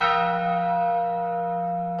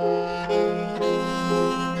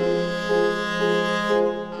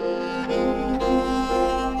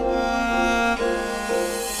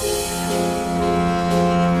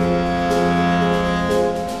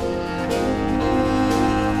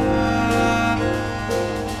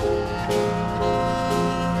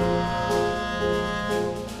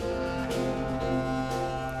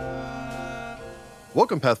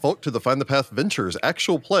Welcome, Pathfolk, to the Find the Path Ventures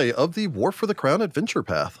actual play of the War for the Crown adventure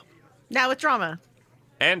path. Now with drama.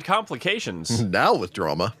 And complications. Now with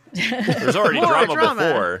drama. There's already drama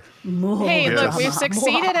before. Hey, look, we've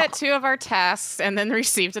succeeded at 2 of our tasks and then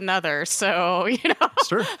received another. So, It's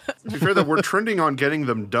true. To be fair, that we're trending on getting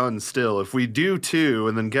them done still. If we do 2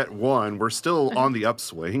 and then get 1, we're still on the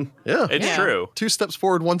upswing. Yeah. It's true. 2 steps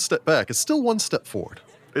forward, 1 step back. It's still 1 step forward.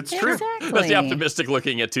 It's true. Exactly. That's the optimistic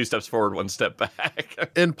looking at 2 steps forward, 1 step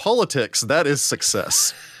back. In politics, that is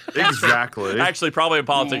success. Exactly. Actually, probably in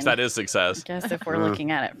politics, that is success. I guess if we're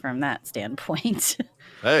looking at it from that standpoint.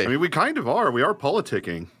 Hey, I mean, we kind of are. We are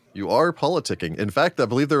politicking. you are politicking. In fact, I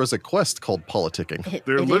believe there was a quest called politicking.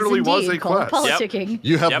 There It is literally was indeed a called quest. Politicking.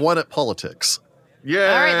 You have Yep. won at politics. Yay!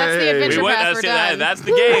 All right, that's the adventure. We went, path, that's, we're that, done. that's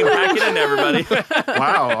the game. Pack it in, everybody.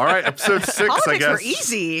 Wow. All right. Episode 6, I Politics guess. were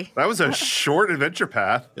easy. That was a short adventure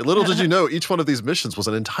path. Little did you know, each one of these missions was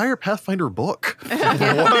an entire Pathfinder book.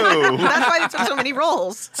 Whoa. That's why it took so many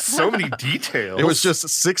rolls. So many details. It was just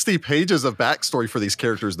 60 pages of backstory for these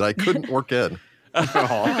characters that I couldn't work in.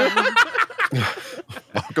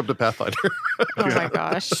 Welcome to Pathfinder. Oh my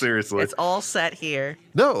gosh. Seriously. It's all set here.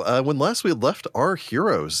 No, when last we had left our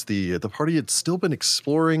heroes, the party had still been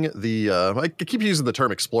exploring the. I keep using the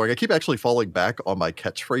term exploring. I keep actually falling back on my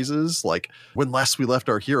catchphrases, like when last we left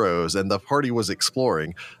our heroes and the party was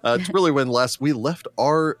exploring. It's really when last we left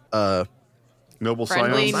our Noble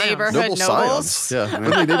Friendly Scions. neighborhood noble nobles. scions. Yeah,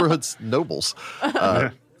 friendly neighborhoods nobles.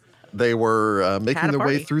 They were making Had a their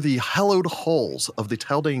way party. through the hallowed halls of the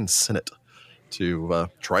Taldane Senate to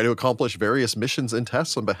try to accomplish various missions and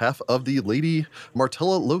tasks on behalf of the Lady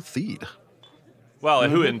Martella Lothede. Well,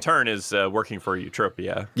 who in turn is working for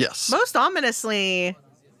Eutropia. Yes. Most ominously,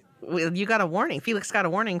 you got a warning. Felix got a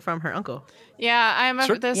warning from her uncle. Yeah,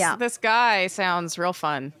 Sure. this guy sounds real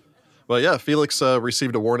fun. Well, yeah, Felix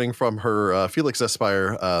received a warning from her. Felix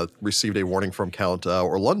Zespire received a warning from Count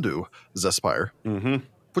Orlando Zespire. Mm-hmm.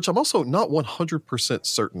 Which I'm also not 100%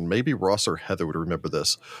 certain. Maybe Ross or Heather would remember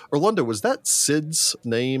this. Orlando, was that Sid's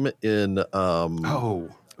name in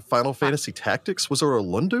Final Fantasy Tactics? Was it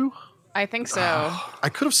Orlando? I think so. I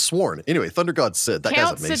could have sworn. Anyway, Thunder God Sid. That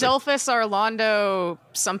Count guy's amazing. Sidolphus Orlando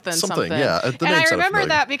something. Yeah, the And name I sounded remember familiar.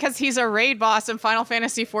 that because he's a raid boss in Final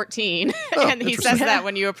Fantasy 14. And he says that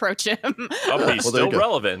when you approach him. Oh, he's Well, there you still go.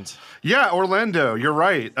 relevant. Yeah, Orlando. You're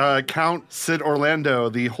right. Count Sid Orlando,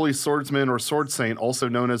 the Holy Swordsman or Sword Saint, also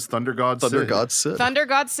known as Thunder God Sid. Thunder God Sid. Thunder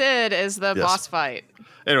God Sid is the Yes. boss fight.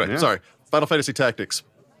 Anyway, Yeah. sorry. Final Fantasy Tactics,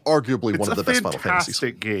 arguably It's one of the a best Final Fantasies.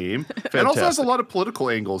 fantastic game. And also has a lot of political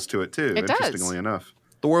angles to it, too, It does. interestingly enough.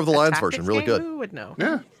 The War of the Lions Tactics version, really game? good. Who would know?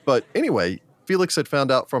 Yeah. But anyway, Felix had found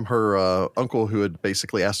out from her uncle, who had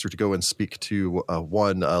basically asked her to go and speak to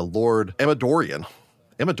Lord Amadorian.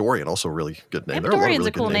 Amadorian, also a really good name. There are a lot of Amadorian's really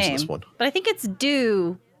a cool good names in name. this one. But I think it's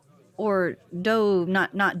do or do,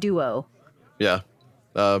 not duo. Yeah.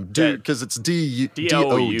 Because it's D-O-U,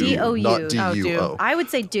 D-O-U. not D-O-U. D-U-O. I would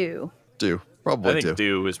say do. Do. I Probably think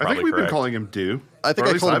do. Do is I probably think we've correct. been calling him Do. I think Or at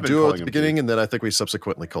I least called him I've been Duo at calling the him beginning, and then I think we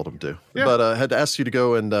subsequently called him Do. Yeah. But had asked you to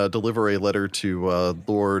go and deliver a letter to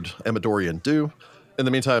Lord Amadorian Do. In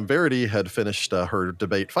the meantime, Verity had finished her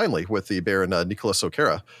debate finally with the Baron Nicholas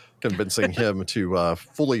O'Cara, convincing him to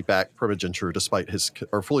fully back primogeniture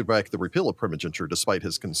fully back the repeal of primogeniture despite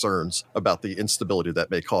his concerns about the instability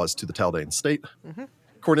that may cause to the Taldane state. Mm-hmm.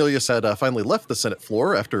 Cornelius had finally left the Senate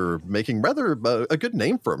floor after making rather a good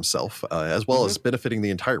name for himself, as well as benefiting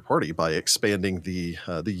the entire party by expanding the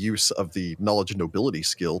use of the knowledge and nobility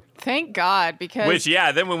skill. Thank God, because Which,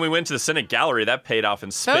 yeah, then when we went to the Senate Gallery, that paid off in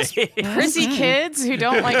those spades prissy kids who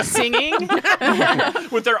don't like singing.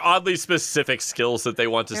 with their oddly specific skills that they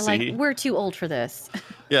want to They're see. like, we're too old for this.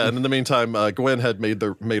 Yeah, and in the meantime, Gwen had made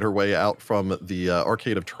her way out from the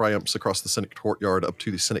Arcade of Triumphs across the Senate courtyard up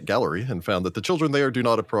to the Senate Gallery and found that the children there do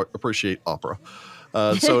not appreciate opera.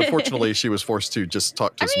 So unfortunately, she was forced to just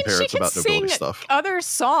talk to I some mean, she parents could about sing nobility stuff. other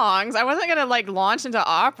songs. I wasn't gonna launch into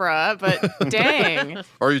opera, but dang.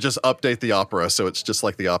 Or you just update the opera so it's just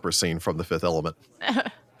like the opera scene from The Fifth Element. There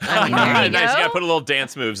you Nice, you go. gotta put a little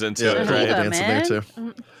dance moves into Yeah, it, put a right? little Yeah, dance in there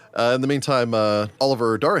man. too. In the meantime,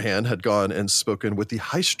 Oliver Darahan had gone and spoken with the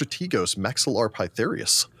High Strategos Maxillar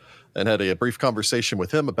Pytherius and had a brief conversation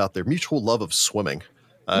with him about their mutual love of swimming.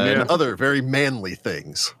 and other very manly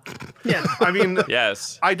things. Yeah. I mean,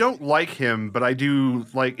 Yes. I don't like him, but I do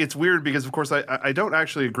like. It's weird because, of course, I don't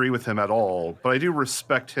actually agree with him at all, but I do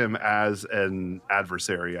respect him as an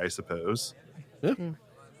adversary, I suppose.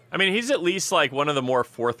 I mean, he's at least like one of the more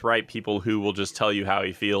forthright people who will just tell you how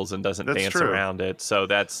he feels and doesn't That's dance true. around it. So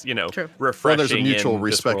that's, True. Well, refreshing. there's a mutual in this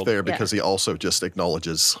respect world. there because he also just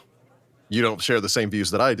acknowledges you don't share the same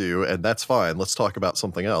views that I do, and that's fine. Let's talk about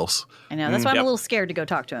something else. I know. That's why I'm Yep. a little scared to go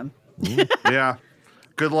talk to him. Yeah.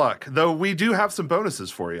 Good luck. Though we do have some bonuses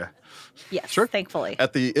for you. Yes, Sure. thankfully.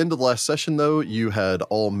 At the end of the last session, though, you had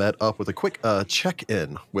all met up with a quick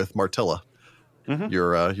check-in with Martella,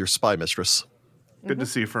 your spy mistress. Good to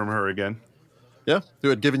see from her again. Yeah, who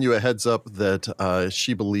had given you a heads up that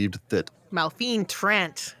she believed that, Malphine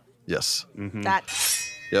Trent. yes, That.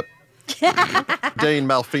 yep. Dane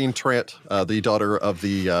Malphine Trant, the daughter of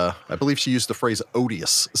the, I believe she used the phrase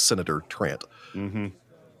odious Senator Trant.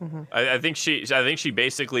 I think she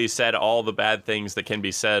basically said all the bad things that can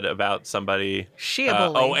be said about somebody. She a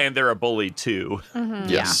bully. Oh, and they're a bully too.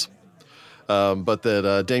 Yes. But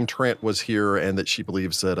that Dame Trant was here and that she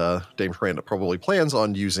believes that Dame Trant probably plans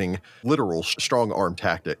on using literal strong arm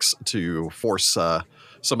tactics to force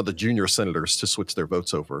some of the junior senators to switch their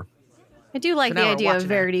votes over. I do like So the now we're idea of watching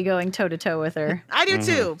her. Verity going toe to toe with her. I do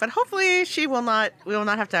too, but hopefully we will not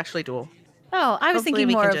have to actually duel. Oh, I was Hopefully thinking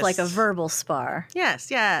we more can of like a just- verbal spar. Yes.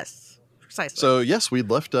 Precisely. So yes, we'd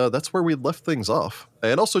left. That's where we'd left things off.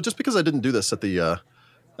 And also, just because I didn't do this at the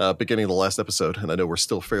beginning of the last episode, and I know we're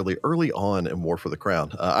still fairly early on in War for the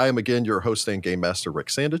Crown, I am again your host and game master, Rick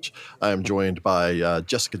Sandage. I am joined by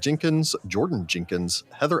Jessica Jenkins, Jordan Jenkins,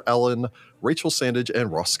 Heather Allen, Rachel Sandage,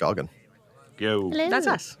 and Ross Scoggin, Yo. That's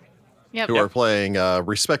us. Yep. who are playing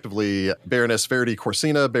respectively Baroness Verity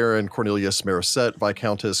Corsina, Baron Cornelius Marisette,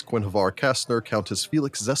 Viscountess Quinhavar Kastner, Countess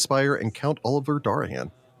Felix Zespire, and Count Oliver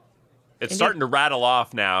Darahan. It's starting to rattle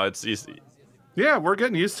off now. It's Yeah, we're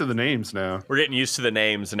getting used to the names now. we're getting used to the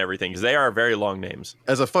names and everything because they are very long names.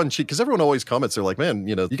 As a fun cheat, because everyone always comments, they're like, man,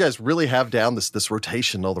 you guys really have down this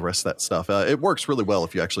rotation and all the rest of that stuff. It works really well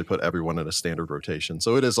if you actually put everyone in a standard rotation.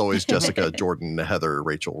 So it is always Jessica, Jordan, Heather,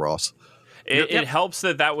 Rachel, Ross. It helps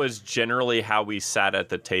that was generally how we sat at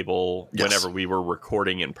the table Yes. whenever we were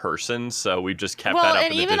recording in person. So we just kept Well, that up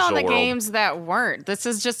and in the even digital on the world. games that weren't, this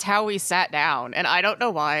is just how we sat down, and I don't know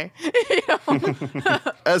why.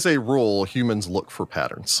 As a rule, humans look for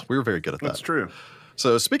patterns. We were very good at that. That's true.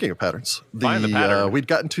 So speaking of patterns, Find the pattern. we'd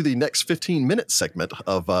gotten to the next 15-minute segment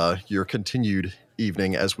of your continued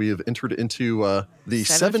evening as we have entered into the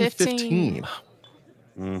 7:15,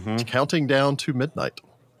 7:15. counting down to midnight.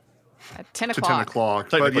 At 10 To o'clock. 10 o'clock.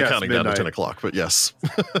 But Technically yes, counting down midnight. to 10 o'clock, but yes,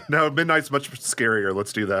 No, midnight's much scarier.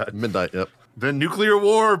 Let's do that. midnight, yep. Then nuclear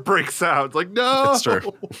war breaks out. It's like, no. It's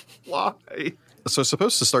true. Why? So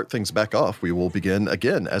supposed to start things back off, we will begin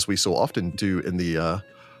again, as we so often do in the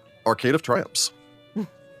Arcade of Triumphs.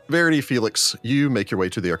 Verity, Felix, you make your way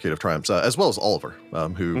to the Arcade of Triumphs, as well as Oliver,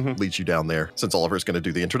 who leads you down there, since Oliver is going to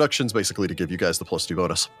do the introductions, basically to give you guys the +2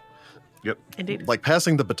 bonus. Yep. Indeed. Like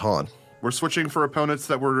passing the baton. We're switching for opponents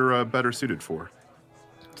that we're better suited for.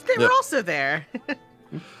 They were Yep. also there.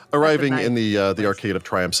 Arriving night. in the Arcade of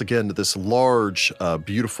Triumphs, again, this large,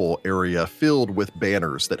 beautiful area filled with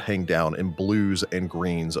banners that hang down in blues and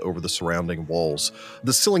greens over the surrounding walls.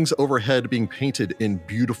 The ceilings overhead being painted in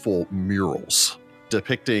beautiful murals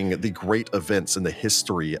depicting the great events in the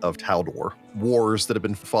history of Taldor, wars that have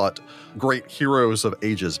been fought, great heroes of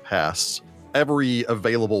ages past. Every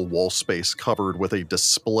available wall space covered with a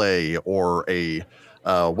display or a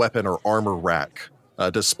weapon or armor rack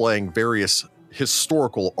displaying various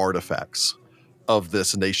historical artifacts of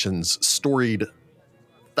this nation's storied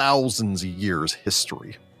thousands of years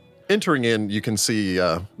history. Entering in, you can see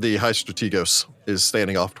the High Strategos is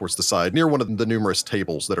standing off towards the side near one of the numerous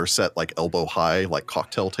tables that are set like elbow high, like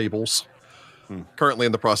cocktail tables. Currently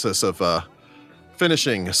in the process of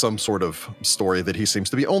finishing some sort of story that he seems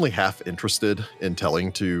to be only half interested in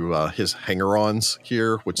telling to his hanger-ons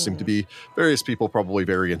here, which seem to be various people probably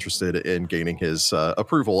very interested in gaining his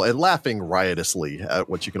approval and laughing riotously at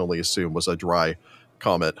what you can only assume was a dry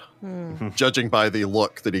comment. Judging by the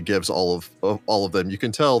look that he gives all of them, you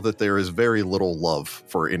can tell that there is very little love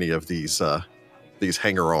for any of these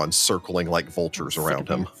hanger-ons circling like vultures around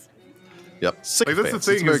him. Yep. Like, that's the Sycophants. It's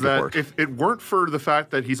a thing very is good that word. if it weren't for the fact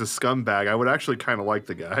that he's a scumbag, I would actually kind of like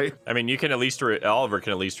the guy. I mean, you can at least Oliver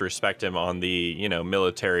can at least respect him on the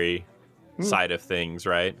military side of things,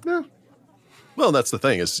 right? Yeah. Well, that's the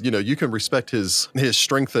thing is, you can respect his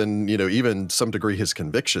strength and, even some degree his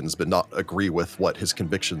convictions, but not agree with what his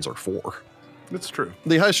convictions are for. That's true.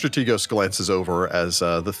 The High Strategos glances over as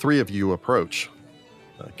the three of you approach.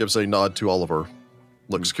 Gives a nod to Oliver.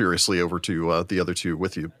 Looks curiously over to the other two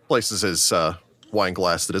with you. Places his wine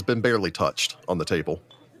glass that has been barely touched on the table.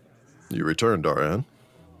 You returned, Darian.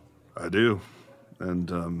 I do.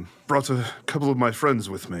 And brought a couple of my friends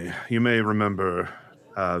with me. You may remember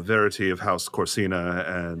Verity of House Corsina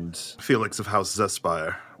and Felix of House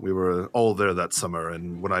Zespire. We were all there that summer,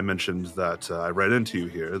 and when I mentioned that I ran into you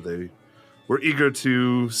here, they were eager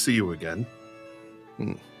to see you again.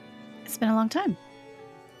 It's been a long time.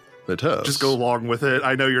 It has. Just go along with it.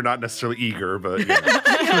 I know you're not necessarily eager, but you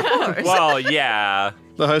know. Well, yeah.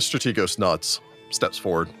 The High Strategos nods, steps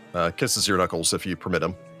forward, kisses your knuckles if you permit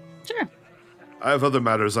him. Sure. I have other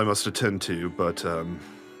matters I must attend to, but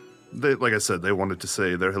they, like I said, they wanted to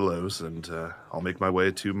say their hellos, and I'll make my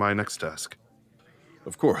way to my next task.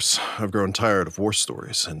 Of course, I've grown tired of war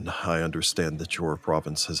stories, and I understand that your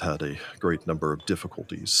province has had a great number of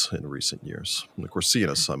difficulties in recent years. The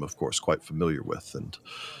Corsinus, I'm of course quite familiar with, and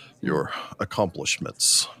your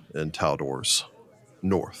accomplishments in Taldor's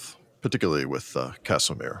north, particularly with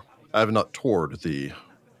Casimir. I have not toured the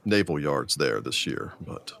naval yards there this year,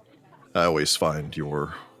 but I always find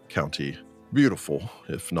your county beautiful,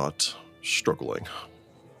 if not struggling.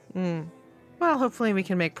 Well, hopefully we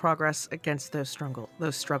can make progress against those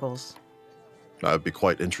struggles. I'd be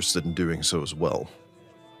quite interested in doing so as well.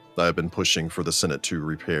 I have been pushing for the Senate to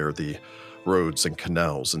repair the roads and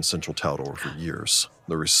canals in central Taldor for years.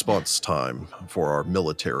 The response time for our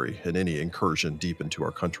military and any incursion deep into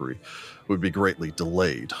our country would be greatly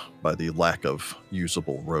delayed by the lack of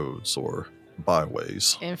usable roads or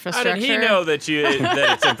byways. How Infrastructure. did he know that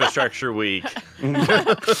it's infrastructure week?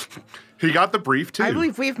 He got the brief, too. I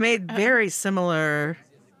believe we've made very similar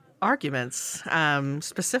arguments,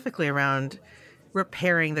 specifically around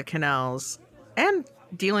repairing the canals and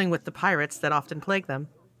dealing with the pirates that often plague them.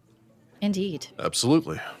 Indeed.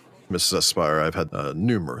 Absolutely. Mrs. Aspire, I've had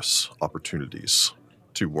numerous opportunities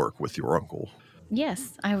to work with your uncle.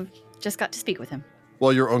 Yes, I just got to speak with him.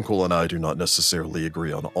 While your uncle and I do not necessarily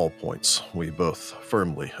agree on all points, we both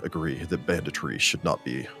firmly agree that banditry should not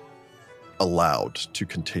be allowed to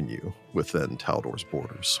continue within Taldor's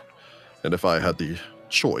borders. And if I had the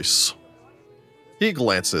choice, he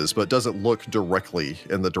glances but doesn't look directly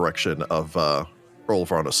in the direction of Earl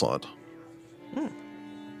Varnasant.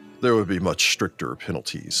 There would be much stricter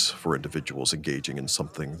penalties for individuals engaging in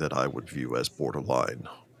something that I would view as borderline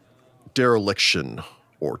dereliction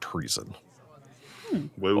or treason.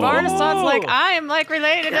 Whoa. Arnison's like, I am like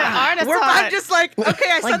related to Arnison. I'm just like, okay,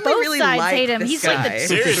 I Like, suddenly both really sides like hate him. this He's guy. like the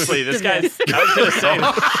Seriously, this guy. I was gonna say.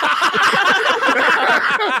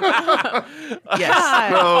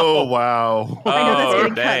 Yes. Oh, wow. I know that's Oh, getting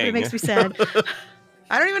cut, but dang. it makes me sad.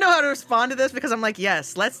 I don't even know how to respond to this because I'm like,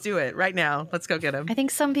 yes, let's do it right now. Let's go get him. I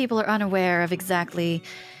think some people are unaware of exactly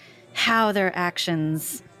how their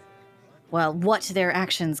actions, well, what their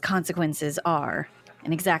actions' consequences are,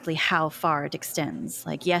 and exactly how far it extends.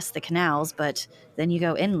 Like, yes, the canals, but then you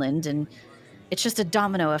go inland, and it's just a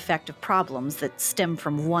domino effect of problems that stem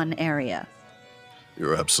from one area.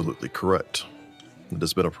 You're absolutely correct. It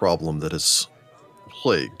has been a problem that has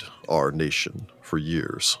plagued our nation for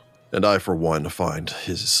years. And I, for one, find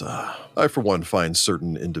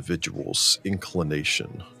certain individuals'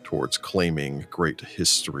 inclination towards claiming great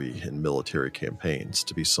history in military campaigns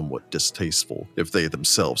to be somewhat distasteful if they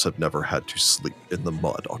themselves have never had to sleep in the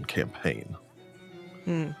mud on campaign.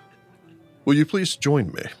 Will you please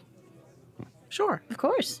join me? Sure. Of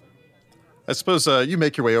course. I suppose you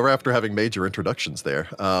make your way over after having made your introductions there.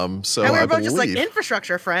 So And we I were both just like believe-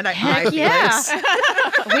 infrastructure, friend. Heck yeah.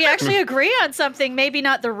 We actually agree on something, maybe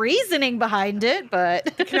not the reasoning behind it,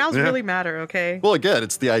 but Canals Yeah. really matter, okay? Well, again,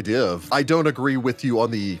 it's the idea of I don't agree with you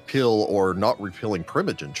on the pill or not repealing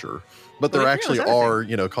primogeniture, but there Well, actually yeah,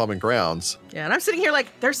 that's are, common grounds. Yeah, and I'm sitting here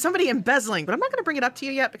like, there's somebody embezzling, but I'm not going to bring it up to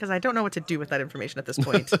you yet because I don't know what to do with that information at this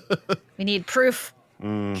point. we need proof.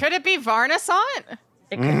 Could it be Varnasant?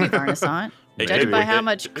 It could be Varnasant. It Judging could by be. how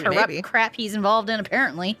much corrupt Maybe. crap he's involved in,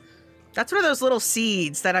 apparently. That's one of those little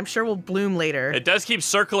seeds that I'm sure will bloom later. It does keep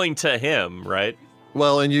circling to him, right?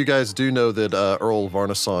 Well, and you guys do know that Earl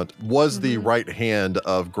Varnasant was the right hand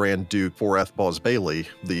of Grand Duke Foreth Bos Bailey,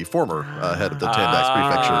 the former head of the Tandax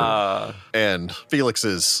Prefecture, Ah. and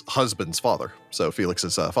Felix's husband's father. So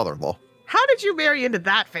Felix's father-in-law. How did you marry into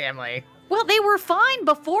that family? Well, they were fine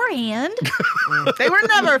beforehand. They were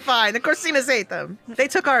never fine. The Corsinas ate them. They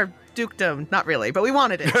took our dukedom. Not really, but we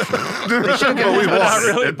wanted it. But we Not want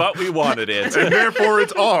really, it. but we wanted it. And therefore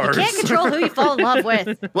it's ours. Can't control who you fall in love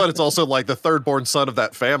with. But it's also like the third-born son of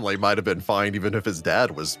that family might have been fine, even if his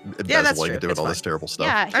dad was Yeah, that's embezzling true. and doing It's all fine. this terrible stuff.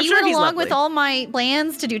 Yeah, I'm he sure went he's along lovely. with all my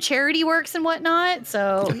plans to do charity works and whatnot.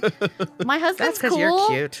 So my That's husband's because cool. you're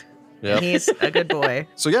cute. Yeah. And he's a good boy.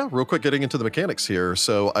 So yeah, real quick, getting into the mechanics here.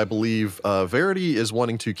 So I believe Verity is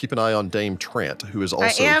wanting to keep an eye on Dame Trant, who is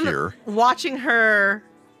also I am here. watching her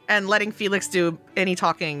and letting Felix do any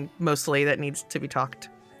talking mostly that needs to be talked.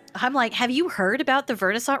 I'm like, have you heard about the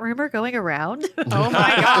Vertisont rumor going around? Oh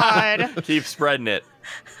my god. Keep spreading it.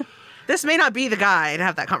 This may not be the guy to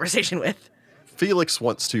have that conversation with. Felix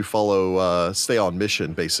wants to follow, stay on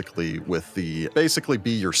mission, basically, basically be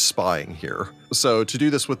your spying here. So to do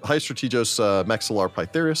this with High Strategos Maxillar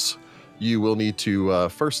Pytharis, you will need to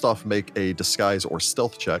first off make a disguise or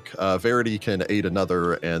stealth check. Verity can aid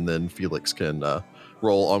another, and then Felix can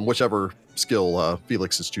roll on whichever skill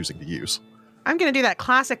Felix is choosing to use. I'm going to do that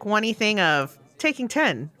classic one-y thing of taking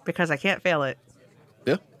 10 because I can't fail it.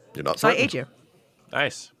 Yeah, you're not So I threatened. aid you.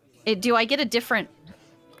 Nice. Do I get a different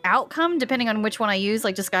outcome depending on which one I use,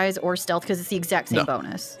 like disguise or stealth? Because it's the exact same No.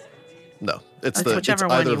 bonus. No, it's That's it's whichever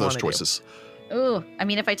one either you of those wanna do. choices. Ooh, I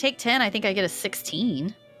mean, if I take 10, I think I get a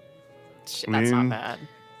 16. Shit, that's not bad.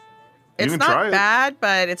 It's can not try it. bad,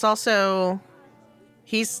 but it's also...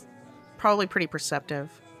 He's probably pretty perceptive.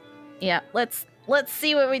 Yeah, let's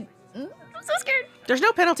see what we. I'm so scared. There's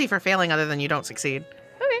no penalty for failing other than you don't succeed.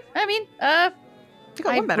 Okay, I mean, You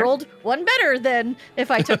got I one better. rolled one better than if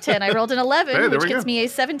I took 10. I rolled an 11, Hey, there which we gets go. me a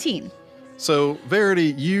 17. So,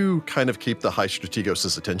 Verity, you kind of keep the High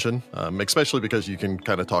Strategos' attention, especially because you can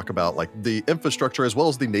kind of talk about like the infrastructure as well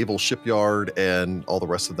as the naval shipyard and all the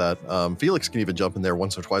rest of that. Felix can even jump in there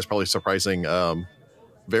once or twice, probably surprising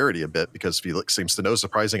Verity a bit because Felix seems to know a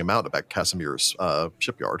surprising amount about Casimir's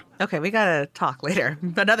shipyard. Okay, we got to talk later.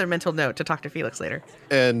 Another mental note to talk to Felix later.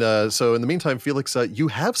 And so, in the meantime, Felix, you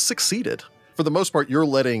have succeeded. For the most part, you're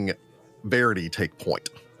letting Verity take point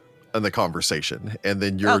in the conversation, and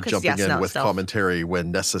then you're 'cause, jumping yes, in no, with stealth. commentary when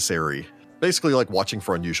necessary. Basically, like watching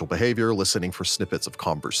for unusual behavior, listening for snippets of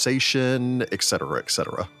conversation, etc.,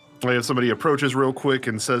 etc. Like if somebody approaches real quick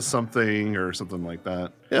and says something or something like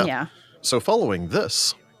that. Yeah. So, following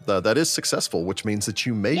this, that is successful, which means that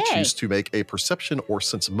you may Yay. choose to make a perception or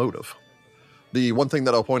sense motive. The one thing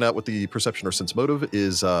that I'll point out with the perception or sense motive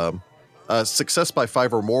is success by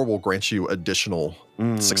 5 or more will grant you additional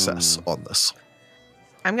success on this.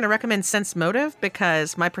 I'm going to recommend Sense Motive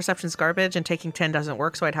because my perception's garbage and taking 10 doesn't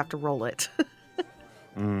work, so I'd have to roll it.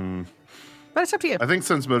 But it's up to you. I think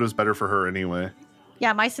sense motive's better for her anyway.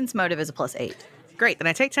 Yeah, my sense motive is a +8. Great, then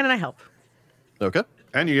I take 10 and I help. Okay?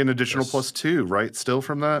 And you get an additional Yes. +2, right? Still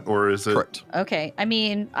from that? Or is it Correct. Okay, I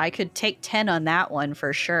mean, I could take 10 on that one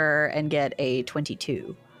for sure and get a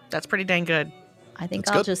 22. That's pretty dang good. I think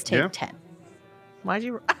That's I'll good. just take Yeah. 10. Why'd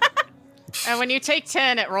you... And when you take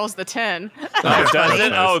 10, it rolls the 10. Oh, does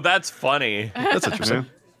it? Oh, that's funny. That's interesting. Yeah.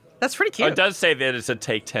 That's pretty Oh, cute. it does say that it's a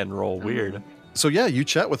take 10 roll. Weird. So yeah, you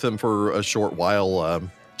chat with him for a short while,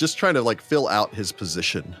 just trying to like fill out his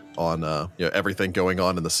position on everything going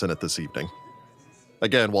on in the Senate this evening.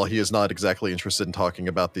 Again, while he is not exactly interested in talking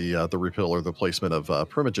about the repeal or the placement of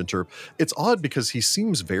primogeniture, it's odd because he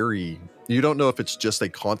seems very. You don't know if it's just a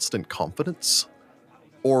constant confidence,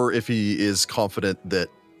 or if he is confident that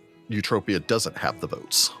Eutropia doesn't have the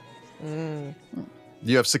votes.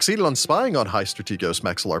 You have succeeded on spying on High Strategos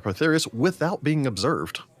Maxillar Pytharis without being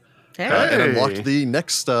observed. Hey. And Hey. unlocked the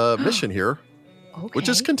next mission here, which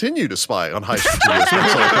is Okay. continue to spy on High Strategos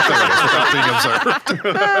Maxillar Pytharis without being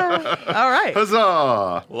observed. All right.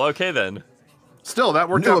 Huzzah! Well, okay then. Still, that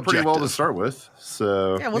worked New out pretty well to objective. start with.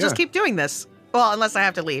 So Yeah, we'll just keep doing this. Well, unless I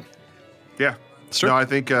have to leave. Yeah. Sure. No, I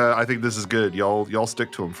think this is good. Y'all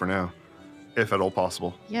stick to him for now, if at all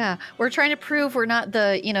possible. Yeah, we're trying to prove we're not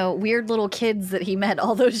the, weird little kids that he met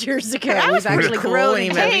all those years ago. That was We've actually pretty cool grown when he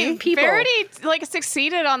into met Hey, people. Verity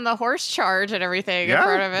succeeded on the horse charge and everything Yeah. in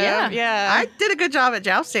front of him. Yeah. Yeah. I did a good job at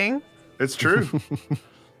jousting. It's true.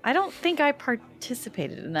 I don't think I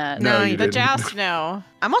participated in that. No, you the didn't. joust, no.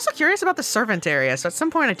 I'm also curious about the servant area, so at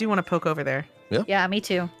some point I do want to poke over there. Yeah, me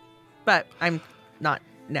too. But I'm not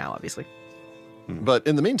now, obviously. But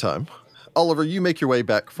in the meantime, Oliver, you make your way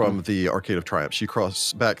back from the Arcade of Triumphs. You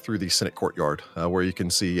cross back through the Senate courtyard, where you can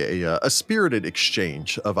see a spirited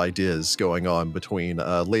exchange of ideas going on between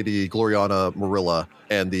Lady Gloriana Marilla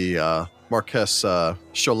and the Marquess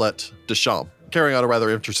Cholette Deschamps, carrying on a rather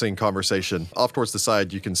interesting conversation. Off towards the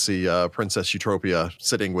side, you can see Princess Eutropia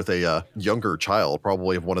sitting with a younger child,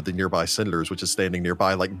 probably of one of the nearby senators, which is standing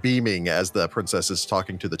nearby, like beaming as the princess is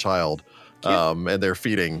talking to the child. And they're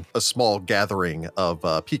feeding a small gathering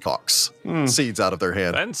of peacocks seeds out of their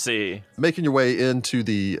hand. Fancy. Making your way into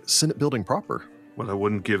the Senate building proper. What I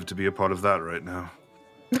wouldn't give to be a part of that right now.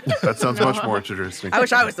 That sounds much more interesting. I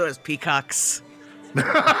wish I was those peacocks. Just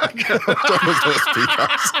those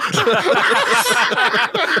peacocks.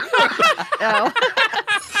 Oh.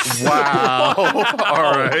 Wow.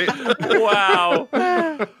 All right. Wow.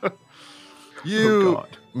 You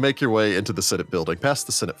God. make your way into the Senate building, past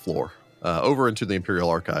the Senate floor, over into the Imperial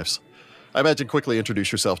Archives. I imagine quickly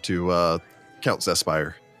introduce yourself to Count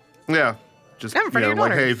Zespire. Yeah. Just, I'm in front of your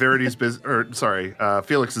like, daughter. hey, Verity's busy, or sorry,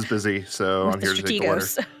 Felix is busy, so I'm here to Mr. take the letter.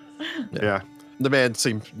 Tigos. Yeah.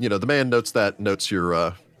 The man notes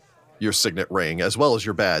your signet ring as well as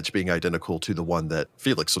your badge being identical to the one that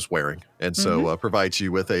Felix was wearing, and so provides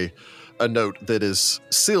you with a note that is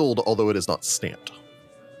sealed, although it is not stamped.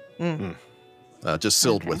 Just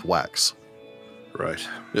sealed with wax. Right.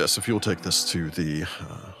 Yes, if you'll take this to the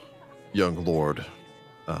young Lord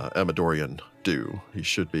Amadorian Dew, he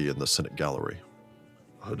should be in the Senate gallery.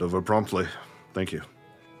 Head over promptly. Thank you.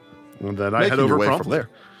 And then I Making head your over way promptly. from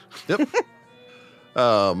there.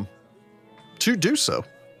 Yep. To do so.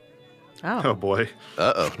 Oh boy.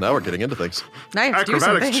 Now we're getting into things. Now you have to do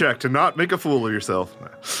Acrobatics something. check to not make a fool of yourself.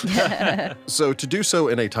 So to do so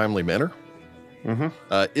in a timely manner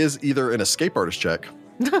is either an escape artist check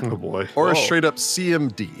Oh boy. or a Whoa. straight up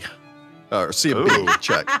CMD or CMB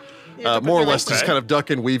check. More or less just Okay. kind of duck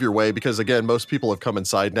and weave your way because again, most people have come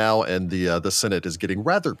inside now and the Senate is getting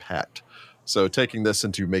rather packed. So taking this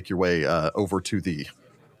and to make your way over to the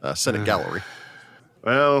Senate gallery.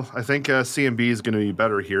 Well, I think CMB is going to be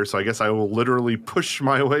better here, so I guess I will literally push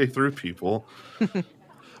my way through people.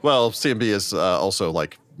 Well, CMB is also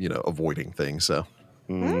avoiding things. So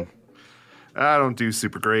I don't do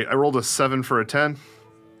super great. I rolled a 7 for a 10.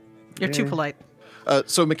 You're too polite.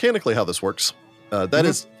 so mechanically, how this works, that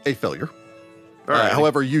is a failure. All right.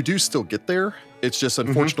 However, you do still get there. It's just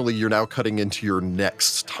unfortunately you're now cutting into your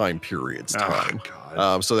next time period's time.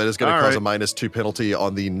 God. So that is going to All cause right. a -2 penalty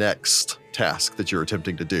on the next task that you're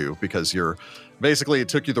attempting to do because it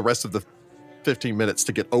took you the rest of the 15 minutes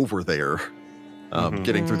to get over there,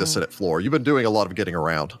 getting through the Senate floor. You've been doing a lot of getting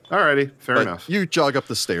around. Alrighty, fair But enough. you jog up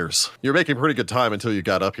the stairs. You're making pretty good time until you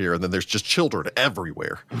got up here, and then there's just children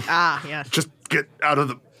everywhere. Ah, yes. Just get out of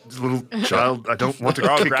the little child. I don't want to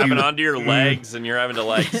They're all kick grabbing you. onto your legs, and you're having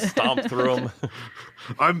to stomp through them.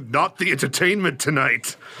 I'm not the entertainment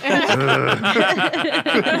tonight. I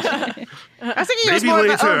was thinking it was Maybe more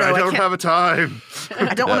later. of a, oh, no, I don't can't- have a time.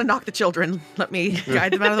 I don't want to knock the children. Let me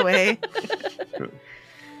guide them out of the way.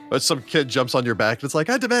 But some kid jumps on your back and it's like,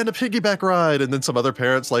 I demand a piggyback ride. And then some other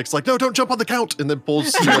parent's like, no, don't jump on the count. And then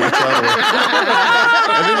pulls the child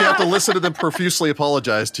away. And then you have to listen to them profusely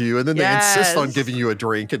apologize to you. And then they insist on Yes. giving you a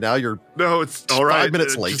drink. And now you're No, it's all right. 5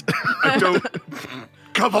 minutes Uh, late. just- I don't.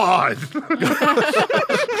 Come on.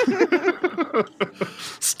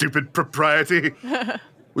 Stupid propriety.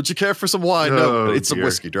 Would you care for some wine? No, Oh, it's some dear.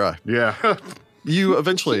 whiskey dry. Yeah. You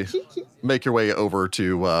eventually make your way over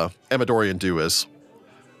to Amadorian Duis.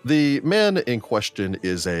 The man in question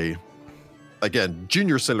is again,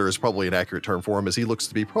 junior senator is probably an accurate term for him, as he looks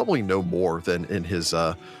to be probably no more than in his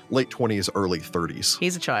late 20s, early 30s.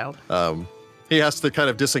 He's a child. He has to kind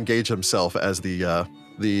of disengage himself as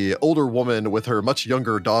the older woman with her much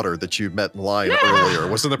younger daughter that you met in line earlier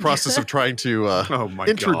was in the process of trying to Oh my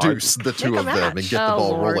introduce the two Make a of them and match. get the Oh, ball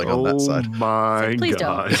Lord. rolling on that side. Oh my Please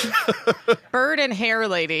God. don't. Bird and hair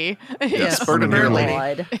lady. Yes, bird and hair Bird lady.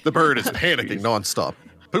 Lord. The bird is panicking nonstop,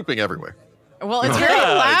 pooping everywhere. Well, it's very Oh,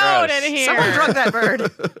 loud gross. in here. Someone drug that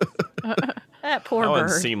bird. That poor How bird.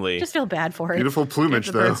 unseemly. Just feel bad for it. Beautiful Give plumage,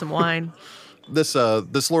 the though. bird some wine. This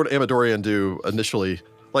Lord Amadorian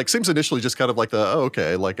seems initially just kind of like I'll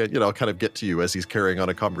kind of get to you as he's carrying on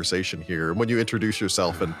a conversation here. And when you introduce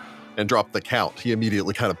yourself and drop the count, he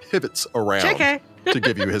immediately kind of pivots around JK. to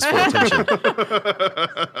give you his full attention.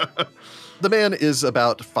 The man is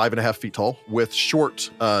about 5.5 feet tall with short,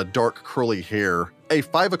 dark, curly hair, a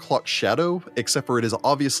 5 o'clock shadow, except for it is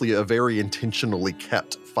obviously a very intentionally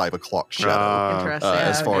kept 5 o'clock shadow. Interesting.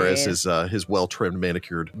 As far as Okay. his well-trimmed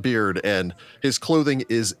manicured beard, and his clothing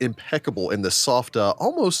is impeccable in the soft,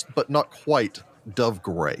 almost but not quite dove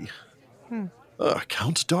gray.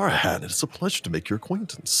 Count Darahan, it's a pleasure to make your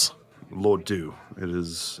acquaintance. Lord Dew, it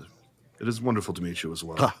is wonderful to meet you as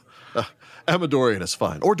well. Amadorian is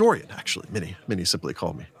fine, or Dorian, actually. Many simply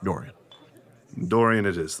call me Dorian. Dorian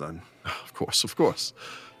it is, then. Of course.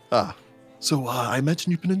 So I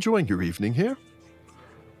imagine you've been enjoying your evening here.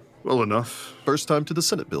 Well enough. First time to the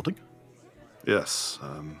Senate building. Yes.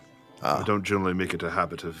 I don't generally make it a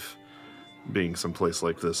habit of being someplace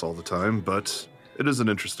like this all the time, but it is an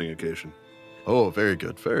interesting occasion. Oh, very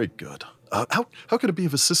good, very good. How could it be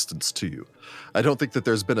of assistance to you? I don't think that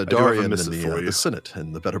there's been a do have a Darian in missive for the you. Senate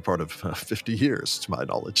in the better part of 50 years, to my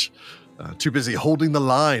knowledge. Too busy holding the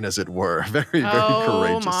line, as it were. Very, very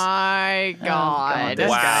courageous. Oh my god. this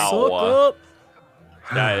Wow. Suck up.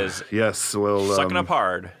 That is Yes, well, sucking up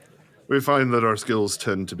hard. we find that our skills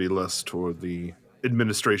tend to be less toward the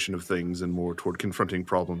administration of things and more toward confronting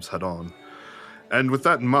problems head on. And with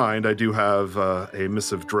that in mind, I do have a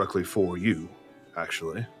missive directly for you,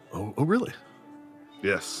 actually. Oh, really?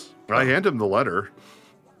 Yes. I hand him the letter.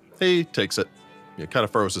 He takes it. Kind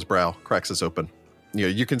of furrows his brow, cracks it open.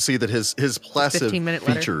 You can see that his placid 15-minute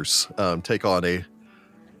letter. features take on a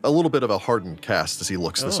little bit of a hardened cast as he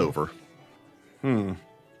looks this Oh. over.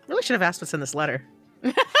 Really should have asked what's in this letter.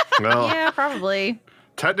 Well, Yeah, probably.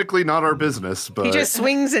 technically not our business, but He just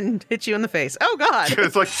swings and hits you in the face. Oh, God.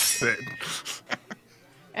 it's like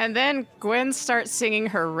And then Gwen starts singing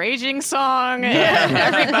her raging song, and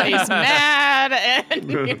everybody's mad. And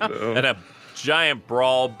And a giant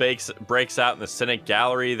brawl breaks out in the Senate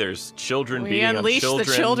gallery. There's children we beating on unleash the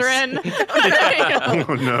children. children.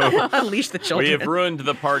 oh no. Unleash the We children. have ruined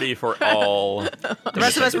the party for all. The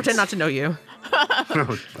rest of us pretend not to know you.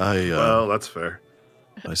 Well, that's fair.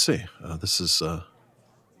 I see. This is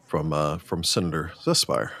from Senator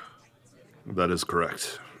Zespire. That is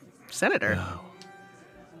correct. Senator.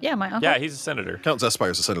 Yeah, my uncle. Yeah, he's a senator. Count Zespire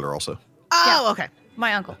is a senator also. Oh, okay.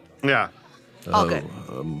 My uncle. Yeah. All good.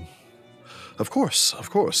 Of course.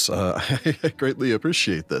 I greatly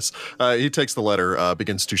appreciate this. He takes the letter,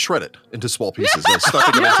 begins to shred it into small pieces,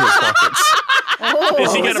 stuffing it into his pockets.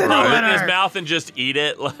 Is he gonna it's in the put it in his letter. mouth and just eat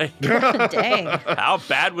it? Like, Dang. how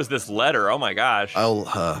bad was this letter? Oh my gosh.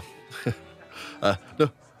 I'll,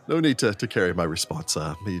 no need to carry my response.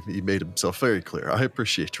 He made himself very clear. I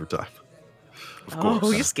appreciate your time.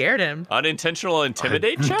 Oh, you scared him. Unintentional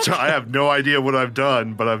intimidate check? I have no idea what I've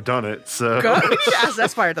done, but I've done it. So Go. Ask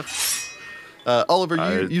Zespire the.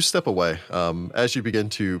 Oliver, you step away as you begin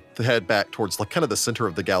to head back towards like kind of the center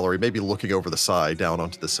of the gallery, maybe looking over the side down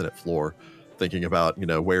onto the Senate floor, thinking about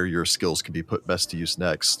where your skills can be put best to use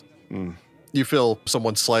next. You feel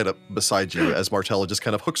someone slide up beside you as Martella just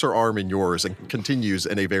kind of hooks her arm in yours and continues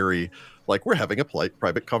in a very like we're having a polite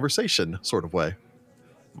private conversation sort of way.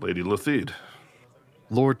 Lady Lothide,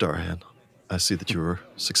 Lord Darhan, I see that you were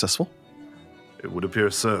successful. it would appear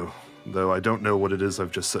so, though I don't know what it is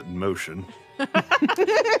I've just set in motion.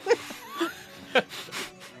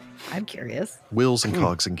 I'm curious. Wheels and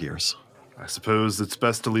cogs and gears. I suppose it's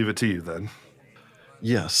best to leave it to you then.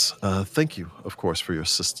 Yes, thank you, of course, for your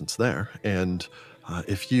assistance there. And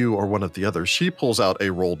if you or one of the others, she pulls out a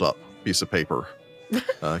rolled up piece of paper,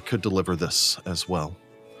 could deliver this as well.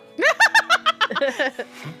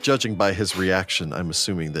 Judging by his reaction, I'm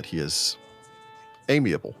assuming that he is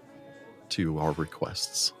amiable to our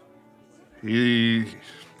requests. He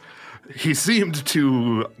seemed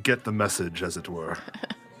to get the message, as it were.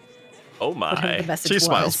 Oh Whatever the my. message She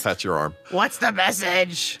smiles, was. pats your arm. What's the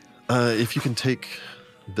message? If you can take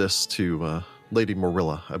this to Lady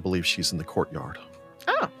Morilla, I believe she's in the courtyard.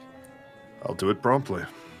 Oh, I'll do it promptly.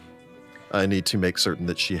 I need to make certain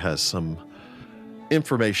that she has some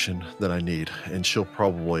information that I need, and she'll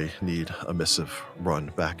probably need a missive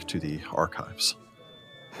run back to the archives.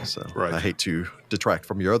 So Right. I hate to detract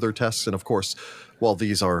from your other tasks, and of course, while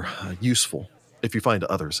these are useful, if you find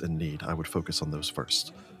others in need, I would focus on those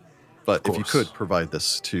first. But if you course. could provide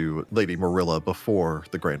this to Lady Morilla before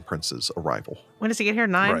the Grand Prince's arrival, when does he get here?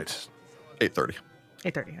 9? Right. 8:30.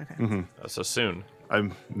 8:30. Okay. So soon. I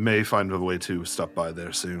may find a way to stop by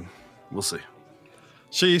there soon. We'll see.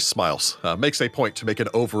 She smiles, makes a point to make an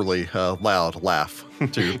overly loud laugh.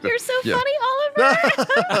 You're so Yeah. funny, Oliver.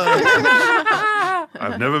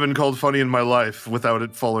 I've never been called funny in my life without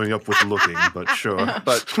it following up with looking, but sure.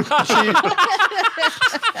 But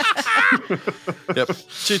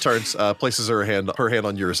she turns, places her hand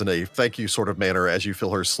on yours in a thank you sort of manner as you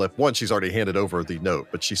feel her slip. One, she's already handed over the note,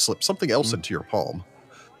 but she slips something else into your palm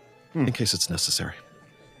in case it's necessary.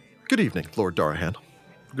 Good evening, Lord Darahan.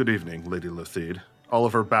 Good evening, Lady Lothide.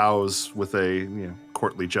 Oliver bows with a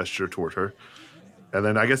courtly gesture toward her, and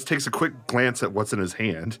then I guess takes a quick glance at what's in his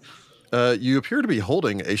hand. You appear to be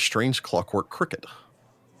holding a strange clockwork cricket.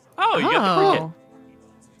 Oh, you got the cricket. Oh.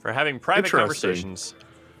 For having private Interesting. conversations.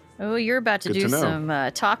 Oh, you're about to Good do to know.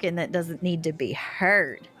 some talking that doesn't need to be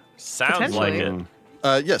heard. Sounds like Potentially.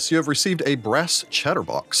 it. Yes, you have received a brass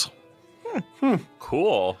chatterbox.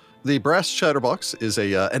 Cool. The brass chatterbox is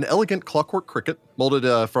an elegant clockwork cricket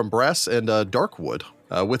molded from brass and dark wood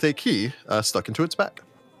with a key stuck into its back.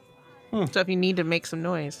 So if you need to make some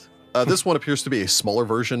noise. This one appears to be a smaller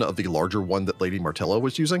version of the larger one that Lady Martella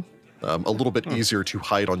was using. A little bit easier to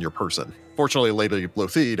hide on your person. Fortunately, Lady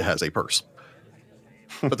Lothide has a purse.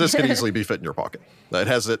 But this can easily be fit in your pocket. It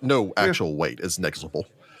has no actual weight. It's negligible.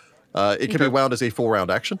 It can be wound as a full round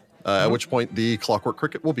action, at which point the Clockwork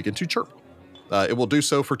Cricket will begin to chirp. It will do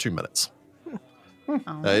so for 2 minutes.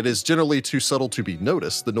 It is generally too subtle to be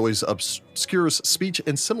noticed. The noise obscures speech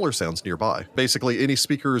and similar sounds nearby. Basically, any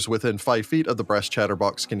speakers within 5 feet of the brass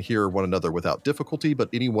chatterbox can hear one another without difficulty, but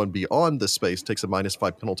anyone beyond this space takes a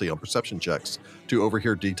 -5 penalty on perception checks to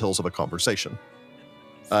overhear details of a conversation.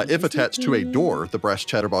 If attached to a door, the brass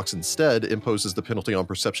chatterbox instead imposes the penalty on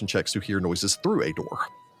perception checks to hear noises through a door.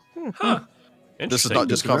 This is not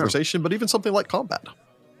just conversation, but even something like combat.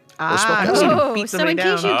 Oh, Beat so somebody in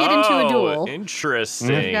case down. you get into a duel,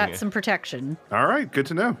 Interesting. you've got some protection. All right, good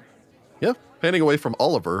to know. Yeah. Panning away from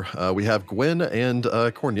Oliver, we have Gwen and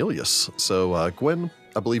Cornelius. So, Gwen,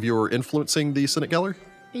 I believe you were influencing the Senate Gallery?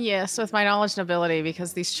 Yes, with my knowledge and ability,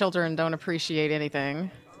 because these children don't appreciate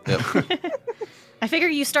anything. Yep. I figure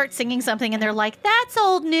you start singing something and they're like, that's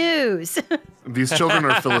old news. These children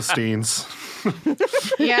are Philistines.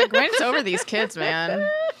 Yeah, Gwen's over these kids, man.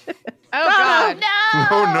 Oh, God. no!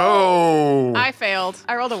 Oh, no. I failed.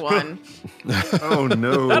 I rolled a 1. Oh,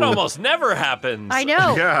 no. That almost never happens. I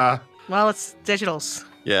know. Yeah. Well, it's digitals.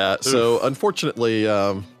 Yeah, so unfortunately,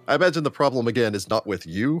 I imagine the problem again is not with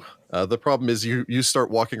you. The problem is you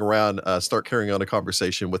start walking around, start carrying on a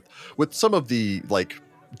conversation with some of the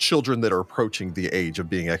children that are approaching the age of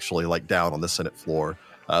being actually down on the Senate floor.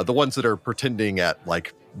 The ones that are pretending at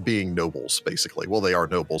being nobles, basically. Well, they are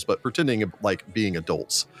nobles, but pretending being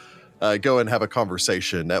adults. Go and have a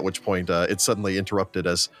conversation, at which point it's suddenly interrupted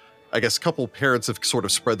as I guess a couple parents have sort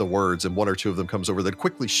of spread the words, and one or two of them comes over, then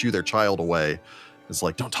quickly shoo their child away. It's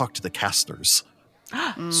like, don't talk to the casters,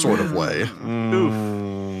 sort of way.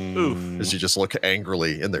 Oof. As you just look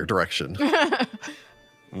angrily in their direction.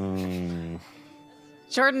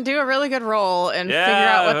 Jordan, do a really good roll and figure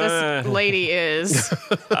out what this lady is.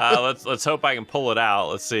 Let's hope I can pull it out.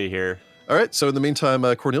 Let's see here. All right, so in the meantime,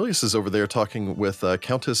 Cornelius is over there talking with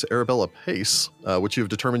Countess Arabella Pace, which you have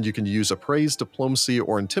determined you can use appraise, diplomacy,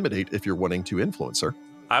 or intimidate if you're wanting to influence her.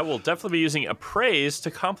 I will definitely be using appraise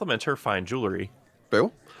to complement her fine jewelry. Very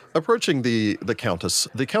well. Approaching the Countess.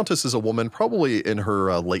 The Countess is a woman probably in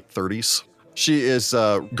her late 30s. She is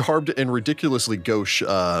garbed in ridiculously gauche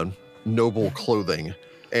noble clothing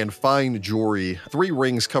and fine jewelry, 3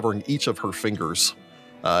 rings covering each of her fingers,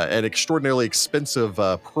 and extraordinarily expensive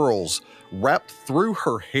pearls wrapped through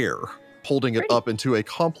her hair, holding it up into a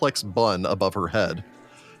complex bun above her head,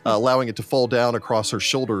 allowing it to fall down across her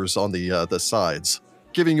shoulders on the sides,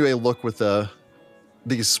 giving you a look with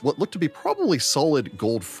these what look to be probably solid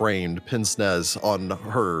gold-framed pince-nez on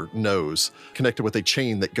her nose, connected with a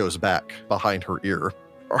chain that goes back behind her ear.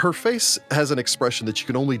 Her face has an expression that you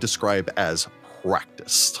can only describe as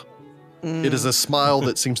practiced. It is a smile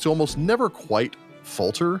that seems to almost never quite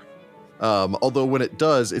falter, although when it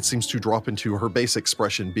does, it seems to drop into her base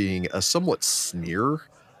expression being a somewhat sneer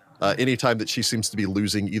anytime that she seems to be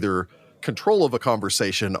losing either control of a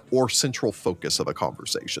conversation or central focus of a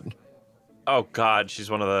conversation. Oh, God, she's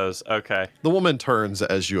one of those. Okay. The woman turns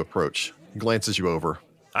as you approach, glances you over.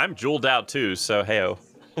 I'm jeweled out, too, so hey-oh.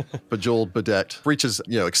 Bejeweled, bedecked, reaches,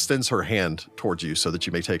 extends her hand towards you so that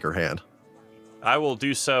you may take her hand. I will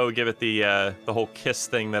do so, give it the whole kiss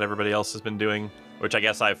thing that everybody else has been doing, which I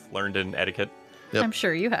guess I've learned in etiquette. Yep. I'm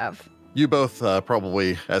sure you have. You both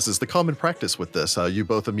probably, as is the common practice with this, you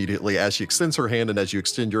both immediately, as she extends her hand and as you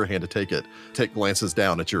extend your hand to take it, take glances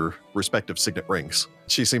down at your respective signet rings.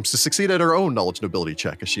 She seems to succeed at her own knowledge nobility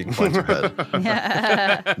check as she inclines her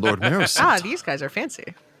head. Lord Maricent. These guys are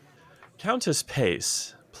fancy. Countess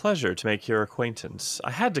Pace, pleasure to make your acquaintance.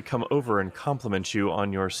 I had to come over and compliment you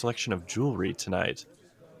on your selection of jewelry tonight.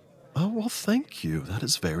 Oh, well, thank you. That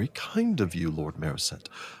is very kind of you, Lord Maricent.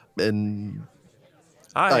 And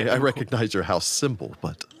I recognize your house symbol,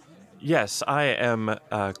 but... Yes, I am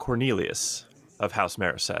Cornelius of House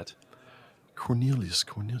Maricet. Cornelius.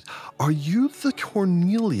 Are you the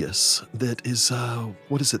Cornelius that is,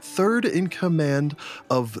 third in command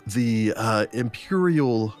of the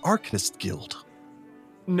Imperial Arcanist Guild?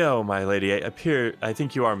 No, my lady, I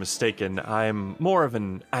think you are mistaken. I'm more of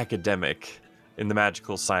an academic in the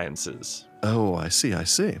magical sciences. Oh, I see.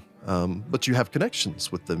 But you have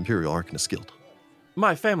connections with the Imperial Arcanist Guild.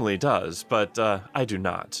 My family does, but I do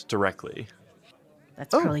not directly.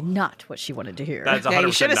 That's probably not what she wanted to hear. That's Yeah, you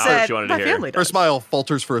 100% should have not what said you wanted my to hear. family Her does. smile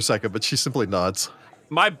falters for a second, but she simply nods.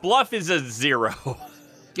 My bluff is a 0.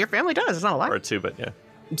 Your family does. It's not a lie. Or a 2, but yeah.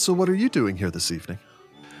 So what are you doing here this evening?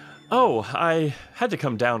 Oh, I had to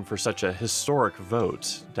come down for such a historic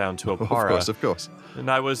vote down to Opara. Of course. And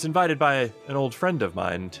I was invited by an old friend of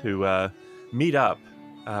mine to meet up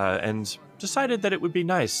and decided that it would be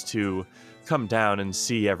nice to come down and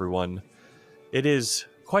see everyone. It is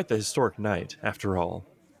quite the historic night, after all.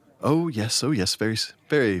 Oh, yes. Very,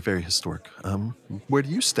 very, very historic. Where do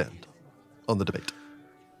you stand on the debate?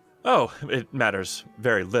 Oh, it matters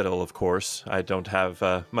very little, of course. I don't have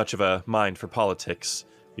much of a mind for politics,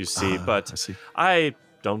 you see, but I see. I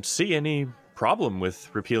don't see any problem with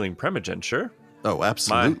repealing primogeniture. Oh,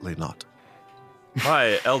 absolutely not.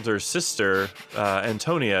 My elder sister,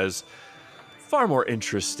 Antonia, is far more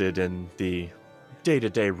interested in the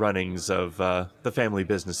day-to-day runnings of the family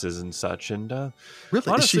businesses and such, and Really? Is she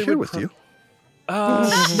honestly here would with you?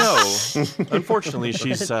 No. Unfortunately,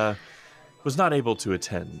 she's was not able to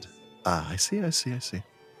attend. I see. I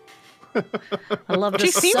love the She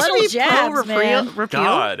seems to subtle be jabs, man. pro-repeal.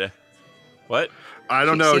 God. What? I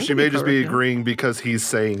don't She know. seemed She to may be just be pro-repeal. agreeing because he's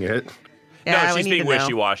saying it. Yeah, No, we she's need being to know.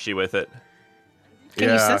 wishy-washy with it. Can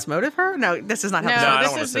you Yeah. sense motive her? No, this is not how No, this I works. don't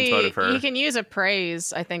this wanna is sense motive her. you can use a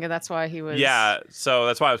praise. I think that's why he was. Yeah, so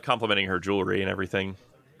that's why I was complimenting her jewelry and everything.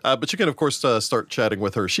 But you can, of course, start chatting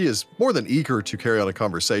with her. She is more than eager to carry on a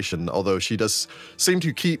conversation, although she does seem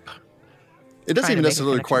to keep... It doesn't Trying even to make a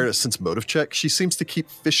necessarily require connection. a sense motive check. She seems to keep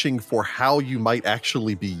fishing for how you might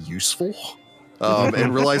actually be useful.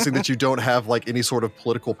 And realizing that you don't have like any sort of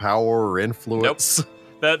political power or influence.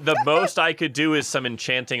 The most I could do is some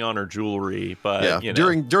enchanting on her jewelry, but Yeah, you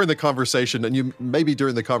know. during the conversation, and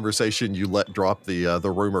during the conversation you let drop the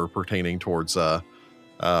rumor pertaining towards Earl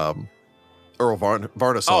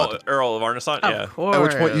Varnasant. Oh, Earl of Arneson? Yeah. Of course. At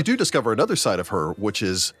which point you do discover another side of her, which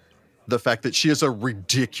is the fact that she is a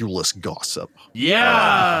ridiculous gossip.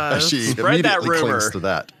 Yeah. She Spread that immediately rumor. clings to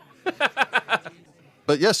that.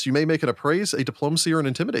 But yes, you may make an appraise, a diplomacy, or an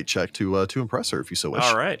intimidate check to impress her if you so wish.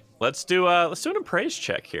 All right. Let's do an appraise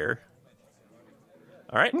check here.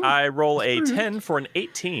 All right. I roll a 10 for an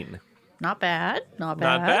 18. Not bad. Not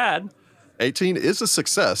Not bad. 18 is a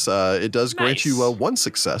success. It does grant you Nice. one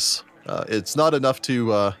success. It's not enough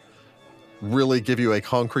to really give you a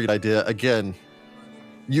concrete idea. Again,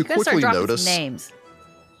 you Gotta start quickly dropping notice. some names.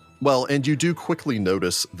 Well, and you do quickly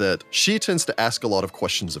notice that she tends to ask a lot of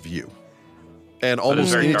questions of you. And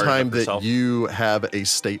almost very any guarded time of that herself. you have a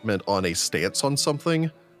statement on a stance on something,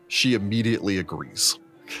 she immediately agrees.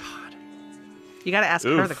 You got to ask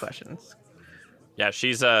her Oof. the questions. Yeah,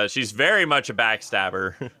 she's very much a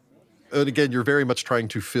backstabber. And again, you're very much trying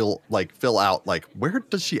to fill out where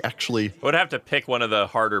does she actually? Would have to pick one of the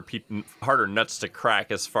harder nuts to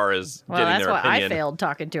crack as far as Well, getting that's their why opinion. I failed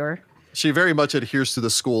talking to her. She very much adheres to the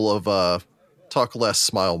school of talk less,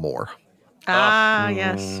 smile more.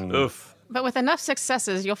 Yes. Oof. But with enough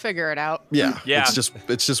successes, you'll figure it out. Yeah, Yeah.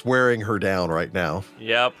 It's just wearing her down right now.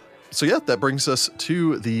 Yep. So yeah, that brings us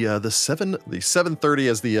to the 7:30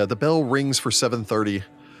 as the bell rings for 7:30.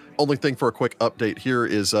 Only thing for a quick update here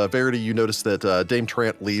is Verity. You notice that Dame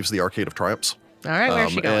Trant leaves the Arcade of Triumphs All right,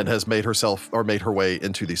 where's she going? and has made her way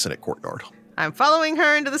into the Senate courtyard. I'm following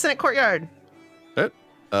her into the Senate courtyard. Okay.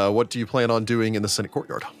 What do you plan on doing in the Senate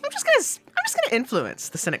courtyard? I'm just gonna influence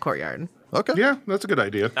the Senate courtyard. Okay. Yeah, that's a good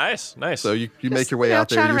idea. Nice. So you make Just, your way you know, out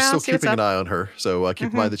there. chat You're around, still see what's keeping an up. eye on her. So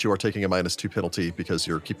keep in mind that you are taking a -2 penalty because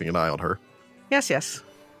you're keeping an eye on her. Yes.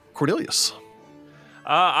 Cornelius.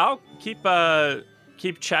 I'll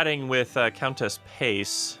keep chatting with Countess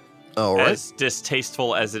Pace. All right. As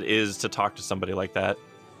distasteful as it is to talk to somebody like that.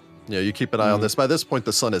 Yeah, you keep an eye on this. By this point,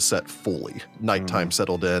 the sun is set fully. Nighttime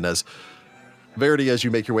settled in. As Verity, as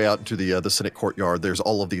you make your way out into the Senate courtyard, there's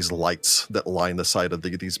all of these lights that line the side of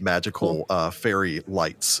these magical fairy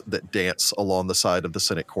lights that dance along the side of the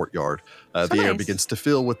Senate courtyard. So the air nice. begins to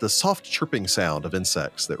fill with the soft chirping sound of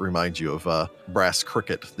insects that remind you of brass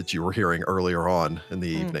cricket that you were hearing earlier on in the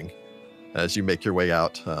evening. As you make your way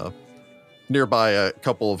out, nearby a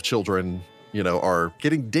couple of children, are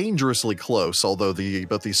getting dangerously close, although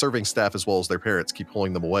both the serving staff as well as their parents keep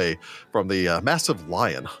pulling them away from the massive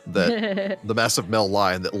lion, the massive male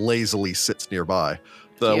lion that lazily sits nearby.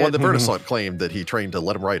 The Cute. one that Vernisant claimed that he trained to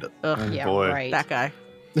let him ride it. Ugh, Yeah, boy. right. that guy.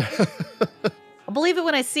 I'll believe it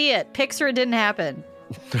when I see it. Picture it didn't happen.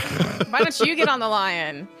 Why don't you get on the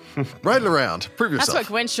lion? Ride it around. Prove That's yourself. what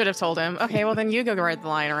Gwen should have told him. Okay, well then you go ride the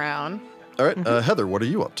lion around. All right, Heather, what are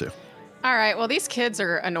you up to? All right. Well, these kids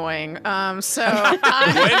are annoying. So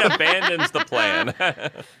Gwen abandons the plan.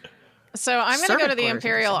 So I'm going to go Servant to the quarters,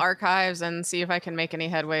 Imperial interesting. Archives and see if I can make any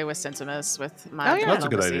headway with Sentimus with my Oh, yeah. That's a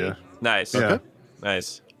good diplomacy. idea. Nice. Yeah.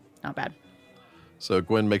 Nice. Not bad. So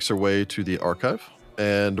Gwen makes her way to the archive.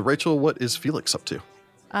 And Rachel, what is Felix up to?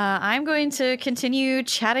 I'm going to continue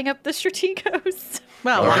chatting up the Strategos.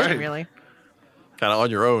 Well, All not right. really. Kind of on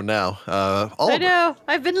your own now. I Oliver. know.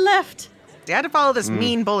 I've been left. You had to follow this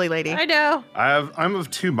mean bully lady. I know. I'm of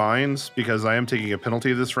two minds because I am taking a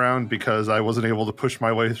penalty this round because I wasn't able to push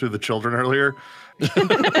my way through the children earlier.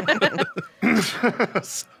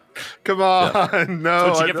 Come on, no. That's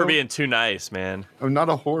what you I get for don't- being too nice, man. I'm not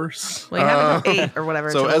a horse. Well, you have enough 8 or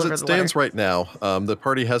whatever. So to as deliver it the stands letter. right now, the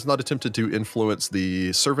party has not attempted to influence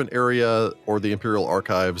the servant area or the Imperial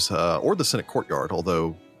Archives or the Senate courtyard,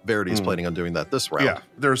 although Verity is planning on doing that this round. Yeah,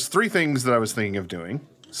 there's 3 things that I was thinking of doing.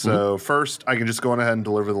 So first, I can just go on ahead and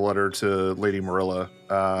deliver the letter to Lady Marilla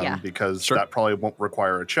because Sure. that probably won't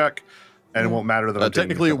require a check, and it won't matter that I'm taking a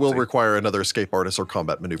Technically, it will penalty. require another escape artist or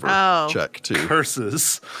combat maneuver Oh. check to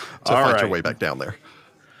Curses. fight your right. way back down there.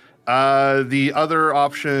 The other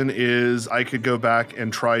option is I could go back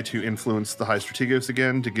and try to influence the High Strategos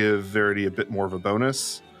again to give Verity a bit more of a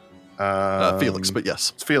bonus. Felix, but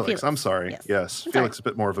yes. It's Felix. Felix, I'm sorry. yes. Yes, That's Felix a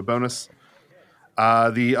bit more of a bonus.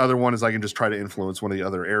 The other one is I can just try to influence one of the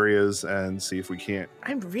other areas and see if we can't.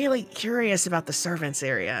 I'm really curious about the servants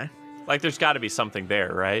area. Like, there's got to be something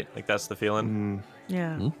there, right? Like, that's the feeling.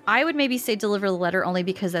 Yeah. I would maybe say deliver the letter only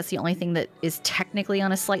because that's the only thing that is technically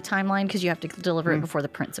on a slight timeline because you have to deliver it before the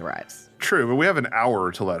prince arrives. True, but we have an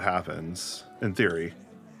hour till that happens, in theory.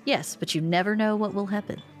 Yes, but you never know what will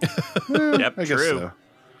happen. Yep, I guess true. so.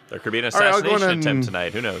 There could be an All right, I'll go assassination in and- attempt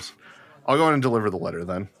tonight. Who knows? I'll go on and deliver the letter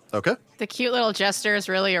then. Okay. The cute little jester is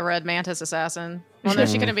really a red mantis assassin. Well, no,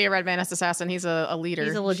 she couldn't be a red mantis assassin. He's a leader.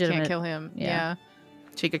 He's a She legitimate- can't kill him. yeah.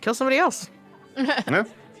 She could kill somebody else. Yeah.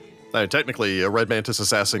 Technically, a Red Mantis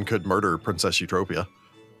assassin could murder Princess Eutropia.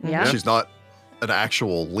 Yeah. She's not an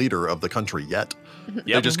actual leader of the country yet. They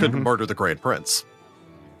Yep. just couldn't murder the Grand Prince.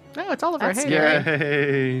 Oh, it's Oliver. That's Hey.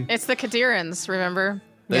 Yay. It's the Kadirans, remember?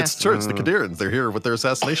 It's true. It's the Kadirans. They're here with their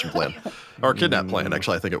assassination plan. Or kidnap plan,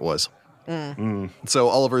 actually, I think it was. So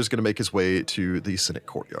Oliver is going to make his way to the Senate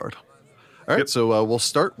courtyard. All right, Yep. so we'll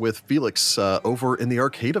start with Felix over in the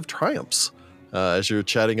Arcade of Triumphs as you're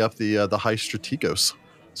chatting up the High Strategos.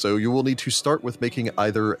 So you will need to start with making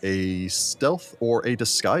either a stealth or a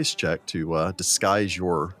disguise check to disguise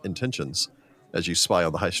your intentions as you spy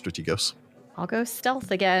on the High Strategos. I'll go stealth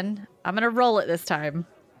again. I'm going to roll it this time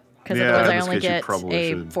because Yeah, otherwise in I this only case, you get probably a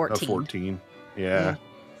should- 14. A 14. Yeah.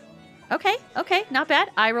 Okay, not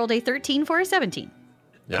bad. I rolled a 13 for a 17.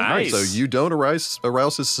 Yeah, Nice. So you don't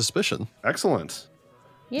arouse his suspicion. Excellent.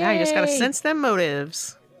 Yeah, you just got to Yay. sense them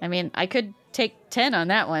motives. I mean, I could take 10 on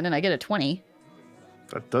that one and I get a 20.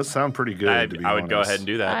 That does sound pretty good, to be I would go honest. ahead and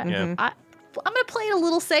do that. Yeah. I'm going to play it a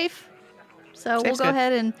little safe. So we'll Safe's go good.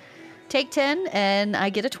 ahead and take 10 and I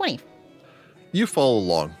get a 20. You follow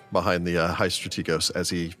along behind the High Strategos as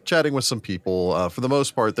he chatting with some people. For the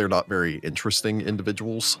most part, they're not very interesting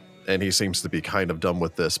individuals, and he seems to be kind of done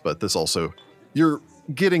with this. But this also, you're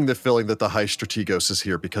getting the feeling that the High Strategos is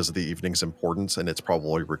here because of the evening's importance, and it's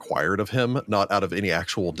probably required of him, not out of any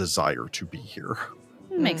actual desire to be here.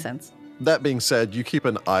 Makes sense. That being said, you keep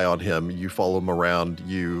an eye on him, you follow him around,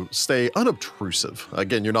 you stay unobtrusive.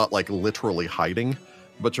 Again, you're not like literally hiding,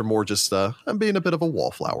 but you're more just I'm being a bit of a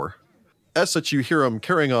wallflower. As such, you hear him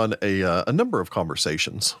carrying on a number of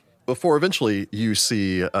conversations before eventually you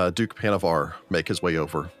see Duke Panavar make his way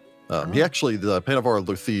over. The Panavar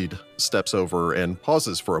Luthid steps over and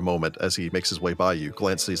pauses for a moment as he makes his way by you,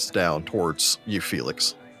 glances down towards you,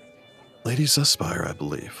 Felix. Lady Zespire, I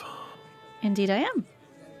believe. Indeed, I am.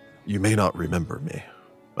 You may not remember me.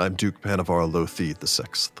 I'm Duke Panavar Lothid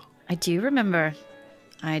VI. I do remember.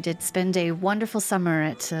 I did spend a wonderful summer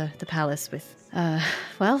at the palace with,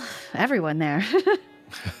 everyone there.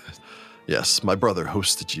 Yes, my brother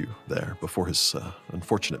hosted you there before his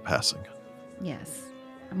unfortunate passing. Yes.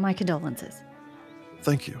 My condolences.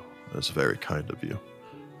 Thank you. That's very kind of you.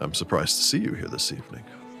 I'm surprised to see you here this evening.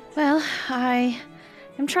 Well, I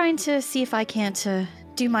am trying to see if I can't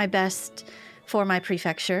do my best for my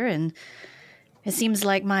prefecture, and it seems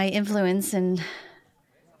like my influence and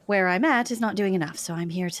where I'm at is not doing enough, so I'm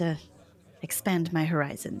here to expand my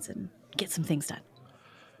horizons and get some things done.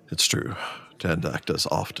 It's true. Tandak does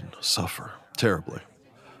often suffer terribly.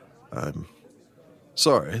 I'm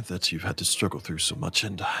sorry that you've had to struggle through so much,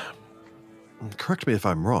 and correct me if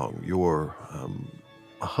I'm wrong, your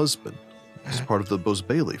husband is part of the Bose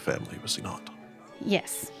Bailey family, was he not?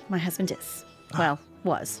 Yes, my husband is. Well,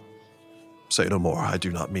 was. Say no more. I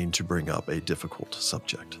do not mean to bring up a difficult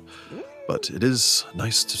subject, but it is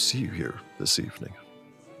nice to see you here this evening.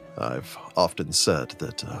 I've often said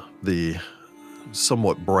that the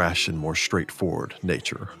somewhat brash and more straightforward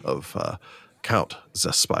nature of Count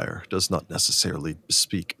Zespire does not necessarily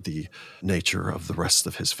speak the nature of the rest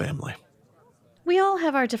of his family. We all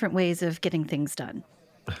have our different ways of getting things done.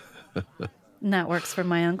 And that works for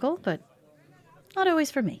my uncle, but not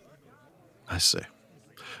always for me. I see.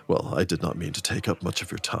 Well, I did not mean to take up much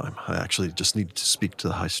of your time. I actually just needed to speak to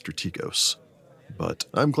the High Strategos. But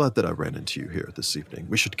I'm glad that I ran into you here this evening.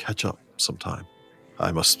 We should catch up sometime.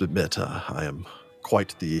 I must admit, I am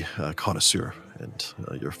quite the connoisseur, and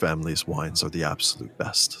your family's wines are the absolute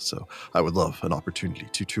best. So I would love an opportunity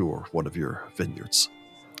to tour one of your vineyards.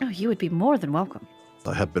 Oh, you would be more than welcome.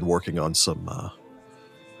 I have been working on some,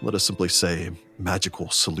 let us simply say, magical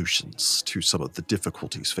solutions to some of the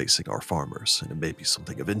difficulties facing our farmers, and it may be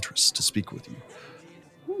something of interest to speak with you.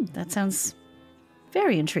 That sounds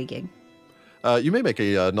very intriguing. You may make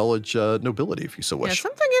a knowledge nobility if you so Yeah, wish.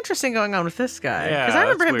 something interesting going on with this guy. Yeah, Because I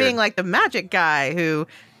remember that's him being weird. like the magic guy who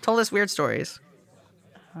told us weird stories.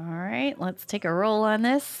 All right, let's take a roll on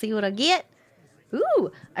this, see what I get.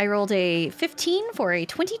 Ooh, I rolled a 15 for a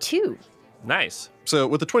 22. Nice. So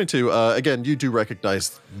with the 22, again, you do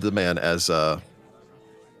recognize the man as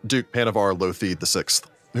Duke Panavar Lothede VI,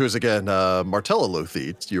 who is again Martella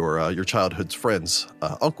Lothede, your childhood's friend's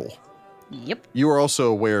uncle. Yep, You are also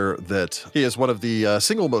aware that he is one of the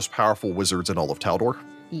single most powerful wizards in all of Taldor.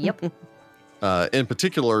 yep. In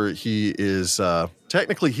particular, he is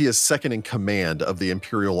technically he is second in command of the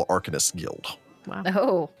Imperial Arcanist Guild.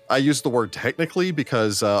 Oh, I use the word technically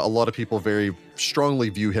because a lot of people very strongly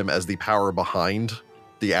view him as the power behind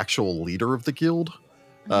the actual leader of the guild,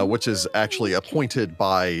 which is actually appointed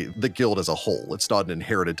by the guild as a whole. It's not an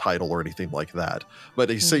inherited title or anything like that. But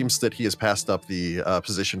it seems that he has passed up the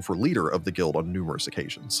position for leader of the guild on numerous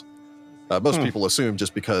occasions. Most people assume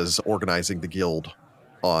just because organizing the guild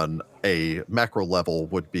on a macro level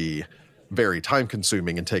would be very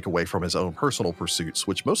time-consuming and take away from his own personal pursuits,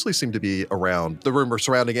 which mostly seem to be around the rumor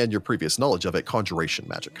surrounding and your previous knowledge of it, conjuration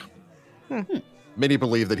magic. Many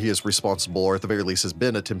believe that he is responsible, or at the very least has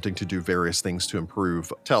been attempting to do various things to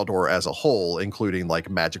improve Taldor as a whole, including like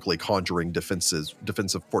magically conjuring defensive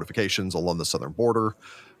fortifications along the southern border,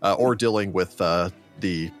 or dealing with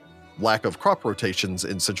the lack of crop rotations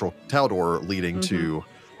in central Taldor, leading to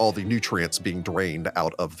all the nutrients being drained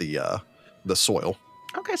out of the soil.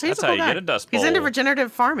 Okay, so he's That's a how cool you guy. get a dust He's into bowl.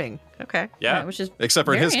 regenerative farming. Okay. Yeah. which is Except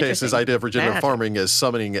for in very his case, his interesting. idea of regenerative Magic. farming is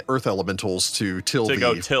summoning earth elementals to till To the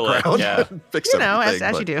go till it, ground yeah. and fix You know, as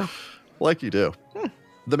everything, you but- do. Like you do.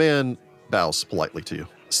 The man bows politely to you,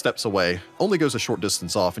 steps away, only goes a short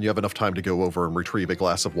distance off, and you have enough time to go over and retrieve a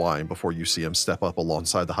glass of wine before you see him step up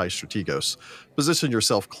alongside the High Strategos. Position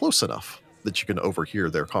yourself close enough that you can overhear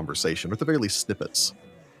their conversation, or at the very least snippets.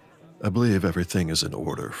 I believe everything is in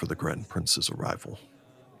order for the Grand Prince's arrival.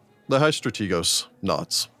 The High Strategos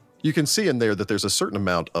nods. You can see in there that there's a certain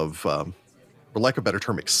amount of, for lack of a better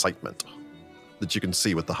term, excitement that you can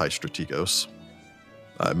see with the High Strategos.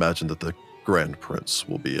 I imagine that the Grand Prince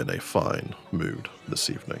will be in a fine mood this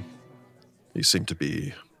evening. He seemed to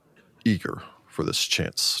be eager for this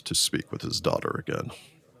chance to speak with his daughter again.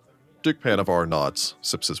 Duke Panavar nods,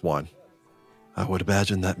 sips his wine. I would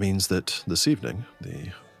imagine that means that this evening,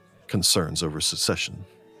 the concerns over secession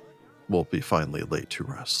will be finally laid to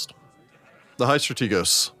rest. The High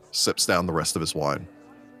Strategos sips down the rest of his wine.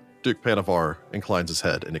 Duke Panavar inclines his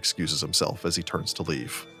head and excuses himself as he turns to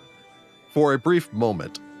leave. For a brief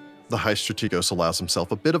moment, the High Strategos allows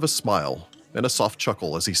himself a bit of a smile and a soft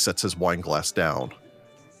chuckle as he sets his wine glass down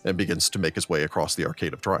and begins to make his way across the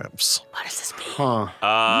Arcade of Triumphs. What does this mean?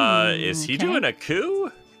 Huh. Is he okay. doing a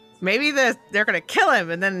coup? Maybe they're going to kill him,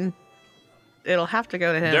 and then it'll have to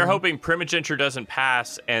go to him. They're hoping primogeniture doesn't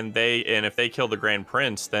pass, and if they kill the Grand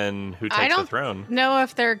Prince, then who I takes the don't throne? know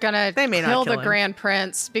if they're gonna They may not kill kill the him. Grand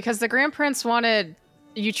Prince because the Grand Prince wanted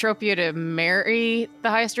Eutropia to marry the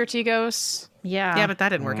High Strategos. Yeah. Yeah, but that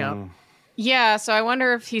didn't work out. Yeah, so I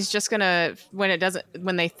wonder if he's just gonna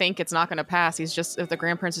when they think it's not gonna pass, if the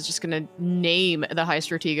Grand Prince is just gonna name the High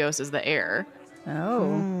Strategos as the heir. Oh.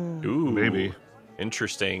 Ooh, Maybe.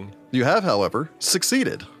 Interesting. You have, however,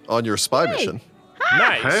 succeeded on your spy mission,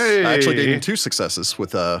 Nice. Hey. actually gaining 2 successes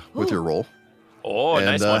with your roll. Oh, and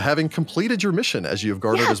nice one. having completed your mission as you have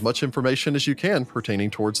garnered as much information as you can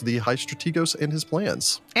pertaining towards the High Strategos and his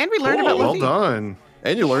plans. And we learned Cool. about Well Luffy. done.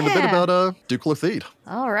 And you learned a bit Yeah. about Duke Lothede.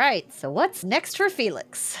 All right, so what's next for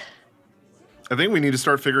Felix? I think we need to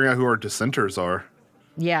start figuring out who our dissenters are.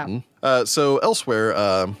 Yeah. So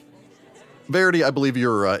elsewhere, Verity, I believe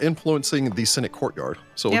you're influencing the Senate courtyard.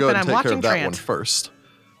 So we'll Yep, go ahead and and I'm take care of watching that one Trant. first.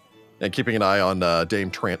 And keeping an eye on Dame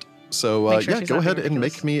Trant. So Make sure she's go not ahead being and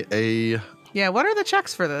make me a... Yeah, what are the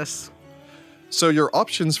checks for this? So your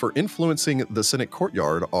options for influencing the Senate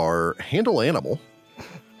courtyard are handle animal,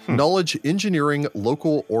 knowledge engineering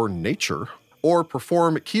local or nature, or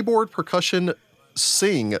perform keyboard, percussion,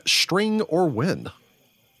 sing, string, or wind.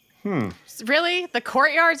 Really? The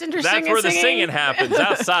courtyard's interesting. That's in where the singing? singing happens,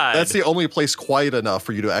 outside. That's the only place quiet enough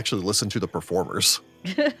for you to actually listen to the performers.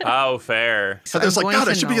 Oh, fair. So It's I'm like, going God,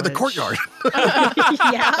 I to should be in the knowledge. courtyard.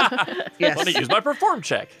 Yeah. Yes. Let me use my perform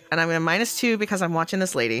check. And I'm going to -2 because I'm watching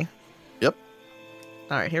this lady. Yep.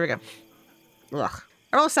 All right, here we go. Ugh.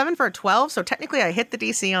 I roll a 7 for a 12, so technically I hit the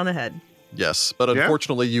DC on the head. Yes, but Yeah?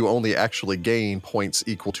 unfortunately, you only actually gain points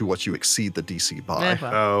equal to what you exceed the DC by. Eh,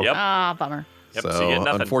 well. Oh, Yep. Ah, bummer. Yep, So, so you get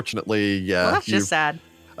nothing. unfortunately, yeah. Well, that's just sad.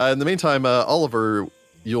 In the meantime, Oliver,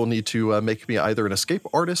 you'll need to make me either an escape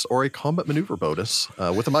artist or a combat maneuver bonus with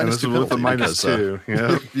a and minus this 2 is with the penalty minus because, 2. Yeah.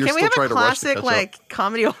 you're Can we still have trying a to rush to classic, catch up. like,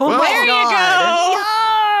 comedy? Oh Well, my There you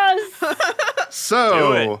God. go. Do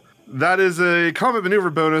So it. that is a combat maneuver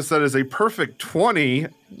bonus. That is a perfect 20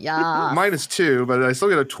 Yeah. minus 2, but I still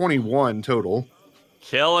get a 21 total.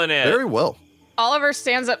 Killing it. Very well. Oliver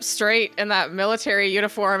stands up straight in that military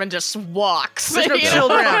uniform and just walks. There's no You know?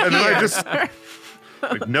 children out And then here. I just,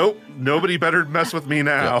 like, nope, nobody better mess with me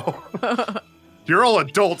now. You're all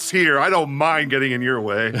adults here. I don't mind getting in your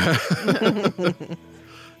way.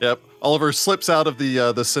 Yep. Oliver slips out of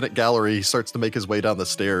the Senate gallery. He starts to make his way down the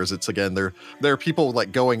stairs. It's again there are people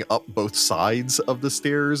like going up both sides of the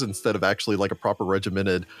stairs instead of actually like a proper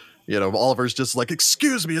regimented. Oliver's just like,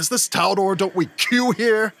 "Excuse me, is this Taldor? Don't we queue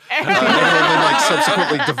here?" And then like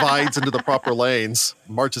subsequently divides into the proper lanes,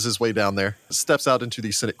 marches his way down there, steps out into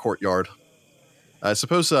the Senate courtyard. I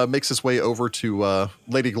suppose makes his way over to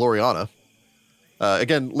Lady Gloriana.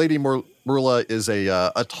 Again, Lady Marula is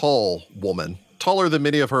a tall woman, taller than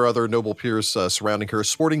many of her other noble peers surrounding her,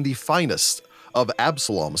 sporting the finest of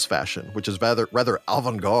Absalom's fashion, which is rather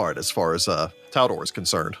avant-garde as far as Taldor is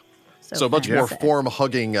concerned. So much more fancy.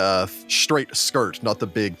 form-hugging, straight skirt, not the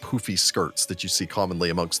big poofy skirts that you see commonly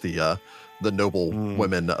amongst the noble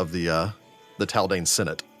women of the Taldane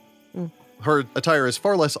Senate. Her attire is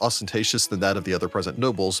far less ostentatious than that of the other present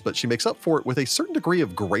nobles, but she makes up for it with a certain degree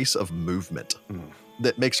of grace of movement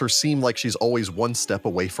that makes her seem like she's always one step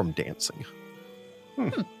away from dancing. How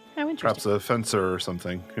interesting. Perhaps a fencer or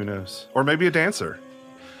something. Who knows? Or maybe a dancer.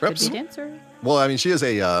 Could Perhaps, be dancer. well, I mean, she is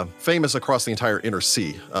a famous across the entire Inner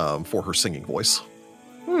Sea for her singing voice.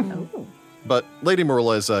 Oh. But Lady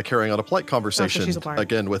Marilla is carrying on a polite she's conversation, a bard.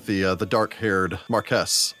 again with the dark-haired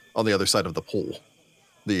Marquess on the other side of the pool,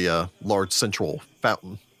 the large central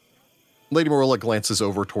fountain. Lady Marilla glances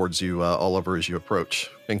over towards you, Oliver, as you approach,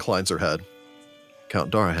 inclines her head. Count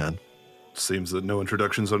Darahan, Seems that no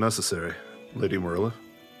introductions are necessary. Lady Marilla.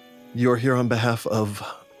 you're here on behalf of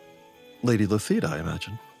Lady Luthida, I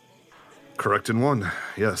imagine. Correct in one.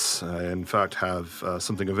 Yes, I in fact have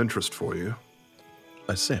something of interest for you.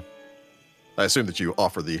 I see. I assume that you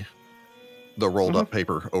offer the rolled-up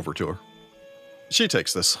paper over to her. She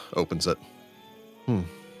takes this, opens it.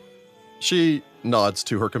 She nods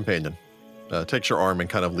to her companion, takes your arm and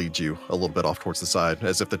kind of leads you a little bit off towards the side,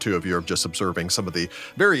 as if the two of you are just observing some of the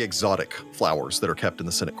very exotic flowers that are kept in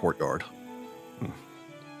the Senate courtyard.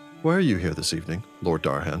 Why are you here this evening, Lord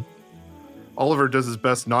Darhan? Oliver does his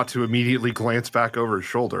best not to immediately glance back over his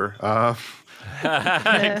shoulder.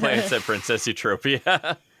 Glance at Princess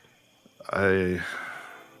Eutropia.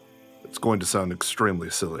 It's going to sound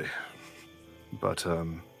extremely silly, but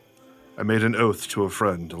I made an oath to a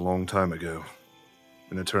friend a long time ago,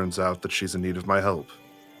 and it turns out that she's in need of my help,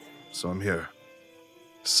 so I'm here.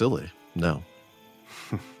 Silly? No.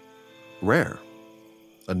 Rare.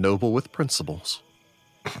 A noble with principles.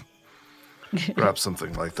 Perhaps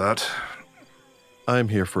something like that. I'm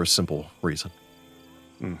here for a simple reason.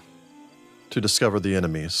 To discover the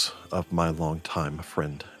enemies of my longtime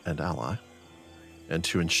friend and ally, and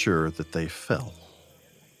to ensure that they fell.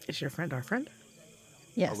 Is your friend our friend?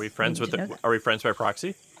 Yes. Are we friends Did with you know that? Are we friends by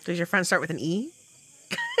proxy? Does your friend start with an E?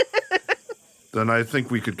 Then I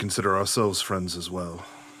think we could consider ourselves friends as well.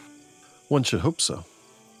 One should hope so.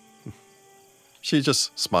 She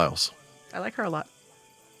just smiles, I like her a lot.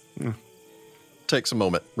 takes a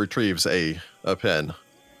moment, retrieves a pen,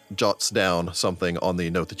 jots down something on the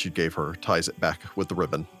note that you gave her, ties it back with the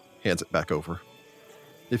ribbon, hands it back over.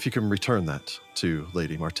 If you can return that to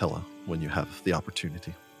Lady Martella when you have the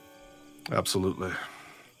opportunity. Absolutely.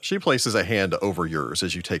 She places a hand over yours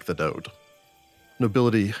as you take the note.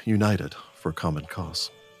 Nobility united for a common cause.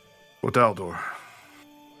 What Aldor?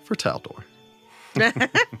 For Taldor.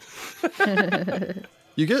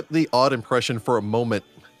 You get the odd impression for a moment,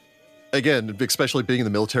 again, especially being in the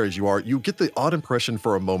military as you are, you get the odd impression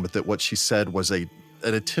for a moment that what she said was a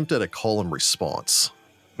an attempt at a call and response.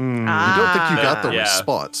 Hmm. You don't think you got the Yeah.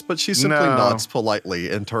 response, but she simply No. nods politely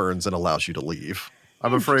and turns and allows you to leave.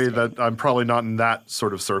 I'm afraid that I'm probably not in that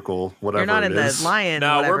sort of circle, whatever You're not in it the is. lion.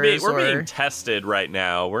 No, we're being whatevers, or- tested right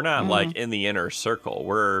now. We're not like in the inner circle.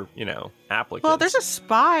 We're applicants. Well, there's a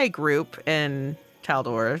spy group in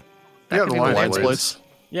Taldor. That Yeah, could the be Lion one Alliance way. Blades. Blades.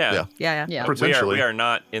 yeah. Yeah. Yeah. Yeah. Potentially. We are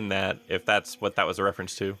not in that. If that's what that was a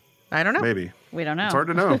reference to. I don't know. Maybe. We don't know. It's hard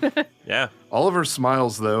to know. Yeah. Oliver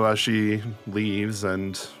smiles, though, as she leaves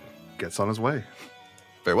and gets on his way.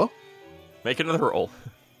 Very well. Make another roll.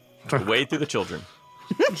 Wade through the children.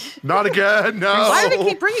 Not again, no! Why do they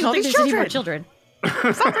keep bringing all I don't these think there's any more children?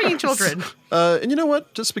 children. Stop bringing children. And you know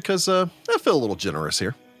what? Just because I feel a little generous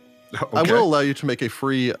here, I Okay. will allow you to make a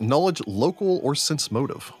free knowledge local or sense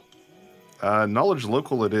motive. Knowledge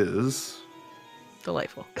local it is.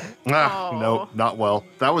 Delightful. Ah, Oh. no, not well.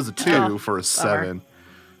 That was a 2 Oh, for a 7.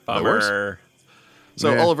 worse. Bummer.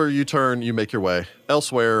 So, Yeah. Oliver, you turn, you make your way.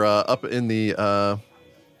 Elsewhere, up in the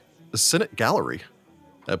Senate Gallery,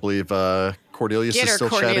 I believe Cornelius Get is her, still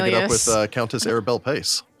chatting it up with Cornelius. Countess Arabelle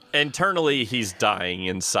Pace. Internally, he's dying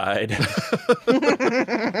inside.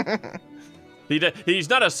 He's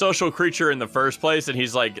not a social creature in the first place, and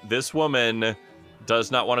he's like, this woman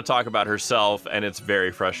does not want to talk about herself, and it's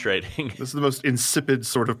very frustrating. This is the most insipid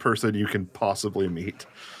sort of person you can possibly meet.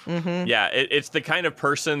 Yeah, it's the kind of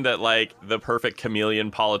person that, like, the perfect chameleon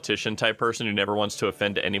politician type person who never wants to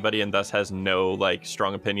offend anybody and thus has no, like,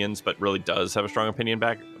 strong opinions, but really does have a strong opinion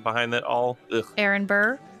behind that all. Ugh. Aaron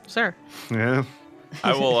Burr. Sir. Yeah.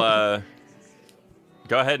 I will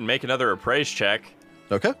go ahead and make another appraise check.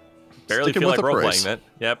 Okay. Barely Sticking feel with like role appraise. playing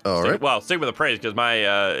that. Yep. All right. Well, stick with appraise because my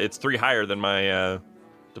it's 3 higher than my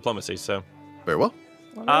diplomacy. So Very well.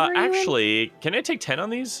 actually, can I take 10 on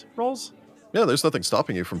these rolls? Yeah, there's nothing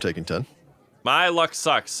stopping you from taking 10. My luck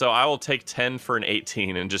sucks, so I will take 10 for an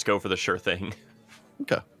 18 and just go for the sure thing.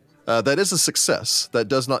 Okay. That is a success. That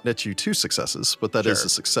does not net you 2 successes, but that is Sure. a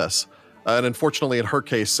success. And unfortunately, in her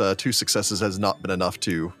case, 2 successes has not been enough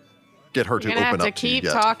to get her You're to gonna open have to up to you keep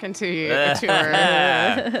yet. talking to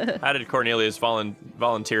her. How did Cornelius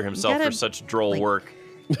volunteer himself gotta, for such droll like- work?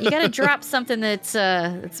 You got to drop something that's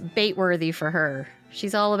bait worthy for her.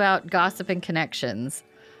 She's all about gossip and connections.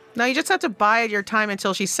 No, you just have to bide your time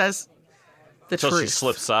until she says the Until truth. she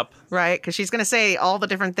slips up. Right? Because she's going to say all the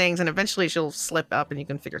different things, and eventually she'll slip up, and you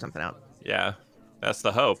can figure something out. Yeah, that's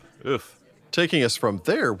the hope. Oof. Taking us from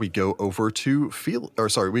there, we go over to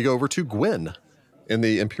Gwen in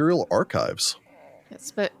the Imperial Archives.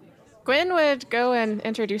 Yes, but Gwen would go and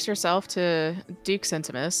introduce herself to Duke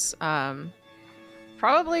Centimus.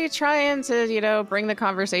 Probably trying to, bring the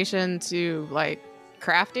conversation to, like,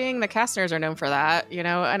 crafting. The Kastners are known for that,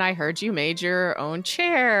 and I heard you made your own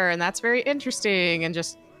chair, and that's very interesting, and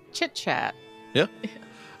just chit-chat. Yeah.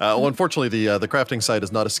 Well, unfortunately, the crafting side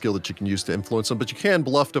is not a skill that you can use to influence them, but you can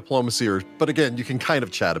bluff diplomacy, but again, you can kind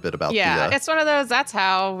of chat a bit about Yeah, it's one of those, that's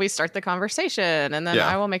how we start the conversation, and then Yeah.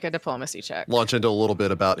 I will make a diplomacy check. launch into a little bit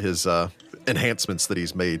about his enhancements that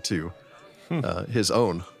he's made to his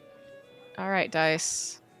own. All right,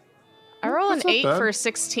 dice. I roll an That's not 8 bad. for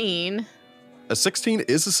 16. A 16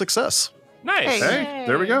 is a success. Nice. Hey,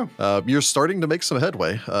 there we go. You're starting to make some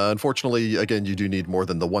headway. Unfortunately, again, you do need more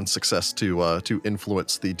than the 1 success to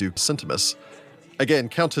influence the Duke Centimus. Again,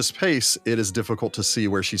 Countess Pace, it is difficult to see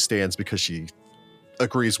where she stands because she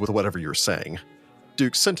agrees with whatever you're saying.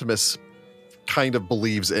 Duke Centimus kind of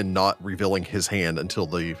believes in not revealing his hand until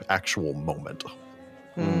the actual moment.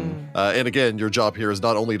 And again, your job here is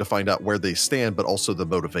not only to find out where they stand, but also the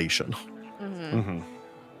motivation. Mm-hmm.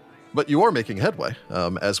 But you are making headway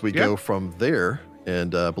as we Yeah. go from there,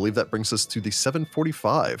 and I believe that brings us to the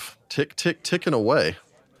 7:45. Tick, tick, ticking away.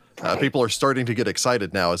 People are starting to get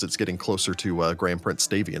excited now as it's getting closer to Grand Prince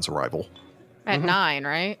Davian's arrival. At 9,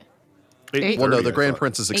 right? 8:30, Well, no, the I Grand thought.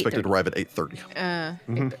 Prince is expected to arrive at 8:30.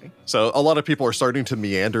 8:30. So a lot of people are starting to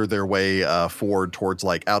meander their way forward towards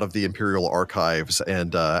like out of the Imperial Archives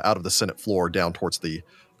and out of the Senate floor down towards the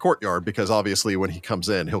courtyard, because obviously when he comes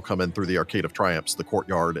in, he'll come in through the Arcade of Triumphs, the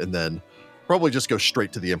courtyard, and then probably just go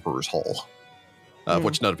straight to the Emperor's Hall,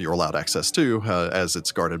 which none of you are allowed access to as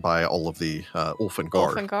it's guarded by all of the Ulfen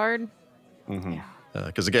Guard. Wolfen Guard.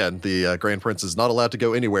 Because again, the Grand Prince is not allowed to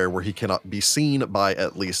go anywhere where he cannot be seen by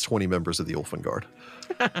at least 20 members of the Ulfen Guard.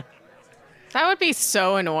 That would be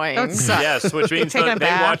so annoying. That would suck. Yes, which means Take a that they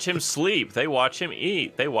bath. watch him sleep. They watch him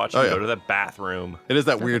eat. They watch him Oh, yeah. go to the bathroom. It is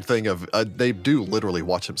that weird thing of they do literally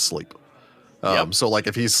watch him sleep. Yep. So like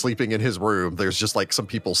if he's sleeping in his room, there's just like some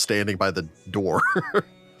people standing by the door.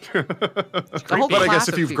 The whole But I class guess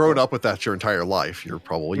if of you've people. grown up with that your entire life, you're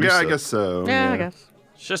probably used Yeah, I to it. guess so. Yeah, I guess.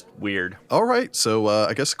 It's just weird. All right, so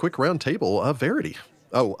I guess a quick round table. Verity.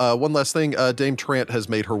 Oh, one last thing. Dame Trant has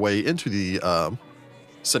made her way into the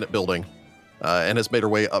Senate building and has made her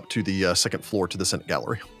way up to the second floor to the Senate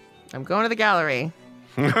gallery. I'm going to the gallery.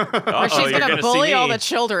 Where she's you're gonna see bully me. all the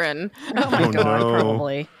children. Oh my Oh, god, no.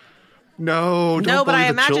 probably. No, don't No, but bully I the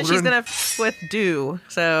imagine she's children. going to f with Dew.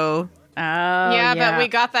 So, Oh, Yeah, but we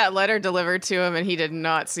got that letter delivered to him, and he did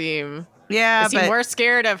not seem. yeah, Is he but more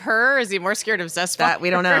scared of her? Is he more scared of Zespire? that we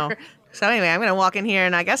don't know. So anyway, I'm going to walk in here,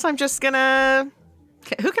 and I guess I'm just going to...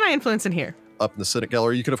 Who can I influence in here? Up in the Senate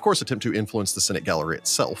gallery, you can of course attempt to influence the Senate gallery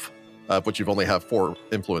itself, but you've only have 4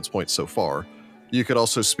 influence points so far. You could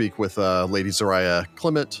also speak with Lady Zariah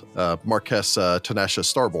Clement, Marquess Tanasha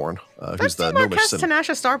Starborn, who's Let's the do Gnomish Marquess Senate.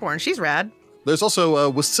 Tanasha Starborn. She's rad. There's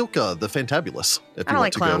also Wasilka the Fantabulous, if I you don't want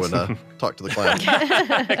like to clowns. go and talk to the clown.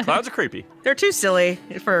 Clowns are creepy. They're too silly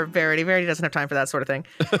for Verity. Verity doesn't have time for that sort of thing.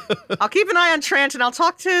 I'll keep an eye on Trent, and I'll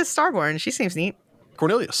talk to Starborn. She seems neat.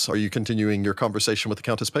 Cornelius, are you continuing your conversation with the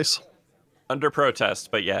Countess Pace? Under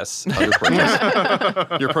protest, but yes. Under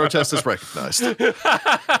protest. Your protest is recognized. I'm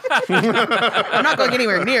not going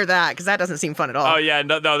anywhere near that because that doesn't seem fun at all. Oh yeah,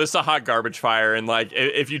 no, this is a hot garbage fire, and like,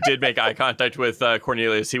 if you did make eye contact with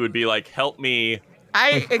Cornelius, he would be like, "Help me."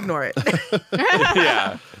 I ignore it.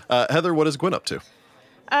 Yeah. Heather, what is Gwen up to?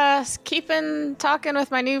 Keeping talking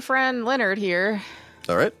with my new friend Leonard here.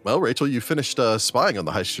 All right. Well, Rachel, you finished spying on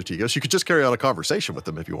the High Strategos. You could just carry on a conversation with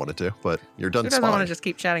them if you wanted to, but you're done Who doesn't spying. want to just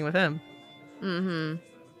keep chatting with him?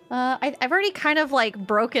 I've already kind of like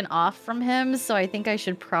broken off from him, so I think I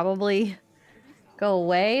should probably go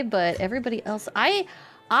away. But everybody else, I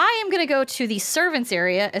am gonna go to the servants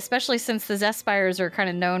area, especially since the Zespires are kind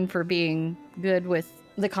of known for being good with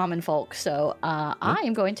the common folk. So I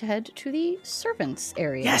am going to head to the servants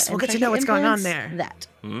area. Yes, we'll and get try to know what's going on influence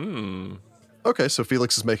there. That. Okay, so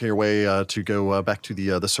Felix is making your way to go back to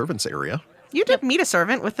the servants area. You did meet a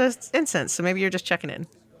servant with the incense, so maybe you're just checking in.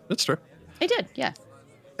 That's true. I did, yeah.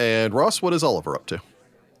 And Ross, what is Oliver up to?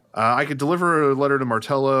 I could deliver a letter to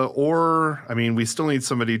Martella, or, I mean, we still need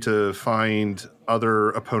somebody to find other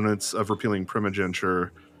opponents of repealing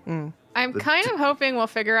primogeniture. I'm kind of hoping we'll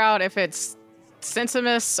figure out if it's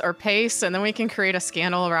Sensimus or Pace, and then we can create a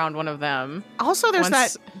scandal around one of them. Also, there's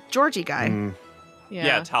Once- that Georgie guy.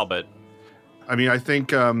 Yeah, Talbot. I mean, I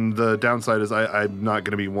think the downside is I'm not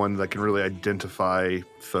going to be one that can really identify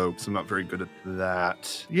folks. I'm not very good at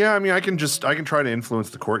that. Yeah, I mean, I can try to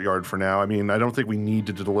influence the courtyard for now. I mean, I don't think we need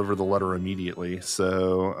to deliver the letter immediately.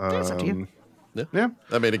 So, It's up to you. yeah.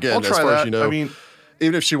 I mean, again, I'll as try far that. as you know, I mean,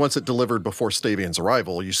 even if she wants it delivered before Stavian's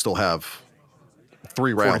arrival, you still have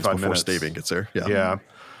 3 rounds 45 before minutes. Stavian gets there. Yeah. yeah.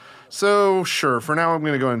 So, sure. For now, I'm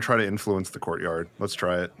going to go and try to influence the courtyard. Let's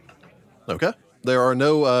try it. Okay. There are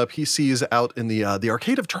no PCs out in the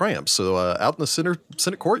Arcade of Triumph, so out in the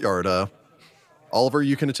Senate courtyard. Oliver,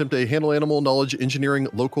 you can attempt a handle animal, knowledge, engineering,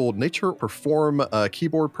 local nature, perform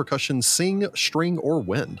keyboard, percussion, sing, string, or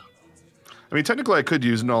wind. I mean, technically, I could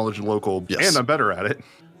use knowledge and local, Yes. and I'm better at it.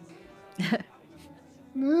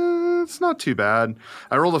 It's not too bad.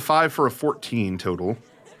 I rolled a 5 for a 14 total.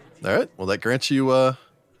 All right. Well, that grants you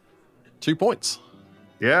 2 points,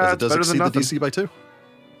 Yeah, as it it's does better exceed than the nothing. DC by 2.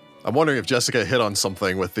 I'm wondering if Jessica hit on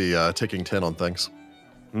something with the taking 10 on things.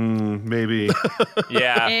 Maybe.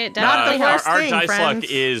 Yeah. It Not the definitely worst our thing, dice friends.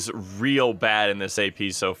 luck is real bad in this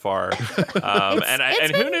AP so far.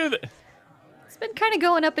 And who knew that? It's been kind of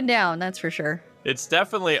going up and down, that's for sure. It's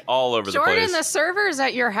definitely all over Jordan, the the place. server's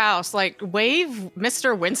at your house. Like, wave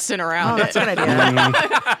Mr. Winston around. Oh, that's a good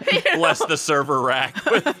idea. Bless the server rack.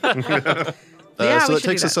 Yeah, So we that should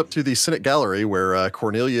takes do us up to the Senate gallery where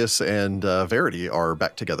Cornelius and Verity are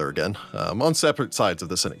back together again on separate sides of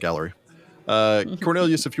the Senate gallery.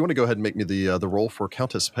 Cornelius, if you want to go ahead and make me the roll for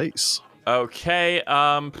Countess Pace, Okay.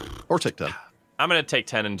 or take 10. I'm going to take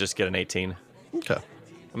 10 and just get an 18. Okay.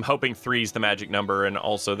 I'm hoping 3's the magic number, and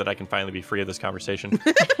also that I can finally be free of this conversation.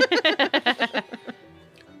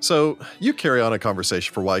 So you carry on a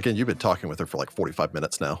conversation for a while. Again, you've been talking with her for like 45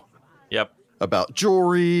 minutes now Yep. about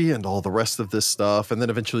jewelry and all the rest of this stuff. And then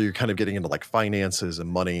eventually you're kind of getting into like finances and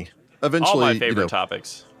money. Eventually, All my you favorite know,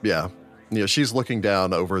 topics. yeah. She's looking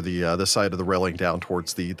down over the side of the railing down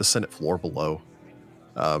towards the Senate floor below.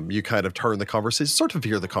 You kind of turn the conversation, sort of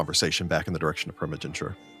veer the conversation back in the direction of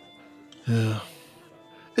primogeniture.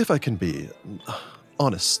 If I can be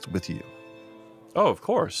honest with you, Oh, of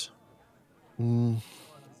course.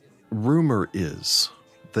 rumor is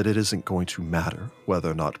that it isn't going to matter whether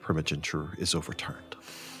or not primogeniture is overturned.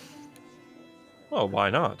 Well, why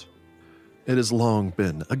not? It has long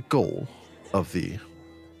been a goal of the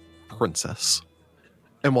princess.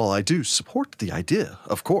 And while I do support the idea,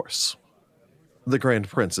 of course, The Grand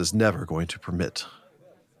Prince is never going to permit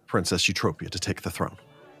Princess Eutropia to take the throne.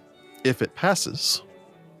 If it passes,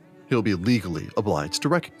 he'll be legally obliged to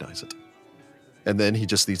recognize it. And then he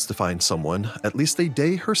just needs to find someone, at least a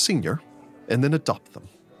day her senior, and then adopt them.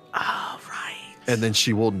 Oh, right. And then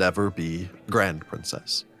she will never be Grand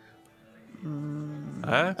Princess.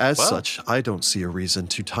 As such, I don't see a reason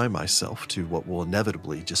to tie myself to what will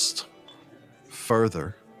inevitably just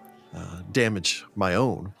further damage my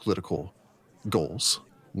own political goals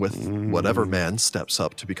with whatever man steps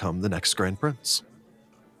up to become the next Grand Prince.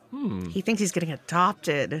 He thinks he's getting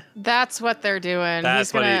adopted. That's what they're doing.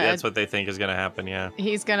 That's what they think is going to happen, yeah.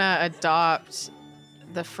 He's gonna adopt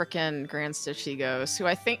the frickin' Grand Strategos, who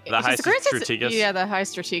I think The High Strategos? Yeah, the High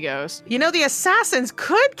Strategos. You know, the assassins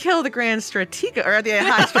could kill the Grand Stratego, or the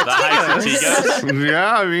High The High Strategos. Strategos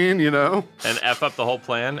Yeah, I mean, you know. and F up the whole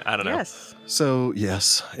plan? I don't know. Yes. So,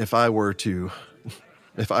 yes, if I were to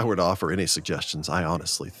offer any suggestions, I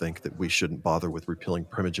honestly think that we shouldn't bother with repealing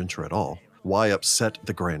primogeniture at all. Why upset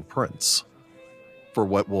the Grand Prince for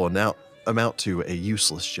what will amount to a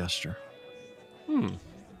useless gesture?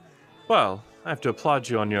 Well, I have to applaud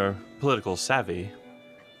you on your political savvy.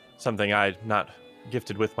 Something I'm not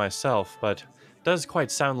gifted with myself, but does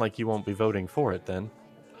quite sound like you won't be voting for it then.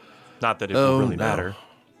 Not that it would really matter.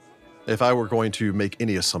 If I were going to make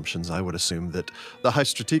any assumptions, I would assume that the High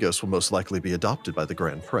Strategos will most likely be adopted by the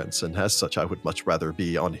Grand Prince, and as such, I would much rather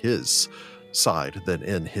be on his side than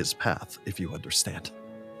in his path, if you understand.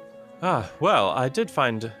 Well, I did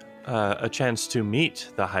find a chance to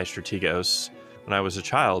meet the High Strategos when I was a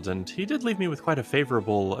child, and he did leave me with quite a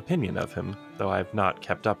favorable opinion of him, though I've not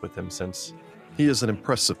kept up with him since. He is an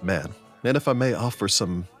impressive man, and if I may offer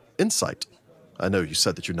some insight, I know you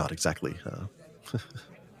said that you're not exactly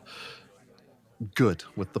good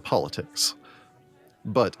with the politics,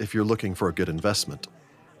 but if you're looking for a good investment,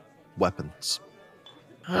 weapons.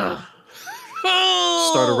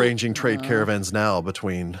 Start arranging trade caravans now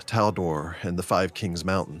between Taldor and the Five Kings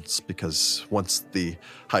Mountains, because once the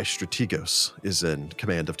High Strategos is in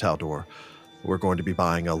command of Taldor, we're going to be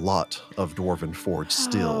buying a lot of Dwarven forged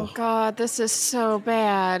steel. Oh god, this is so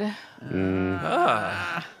bad.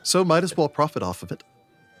 So might as well profit off of it.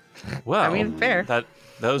 Well, I mean, fair.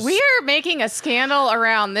 Those We are making a scandal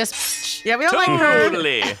around this. Yeah, we don't like her.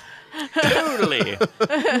 Totally.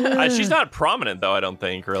 She's not prominent, though, I don't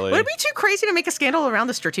think, really. Would it be too crazy to make a scandal around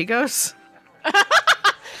the Strategos?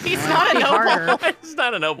 He's not a noble. It's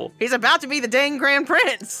not a noble. He's about to be the dang Grand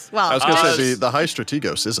Prince. Well, I was going to say, the High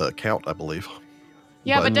Strategos is a count, I believe.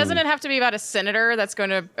 Yeah, but doesn't it have to be about a senator that's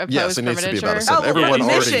going to oppose Yes, it needs to be about a primogeniture? senator. Oh, Everyone the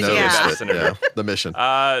already mission, knows yeah. the mission.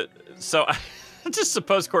 So I just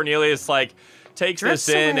suppose Cornelius, takes Dress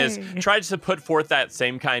this in, away. tries to put forth that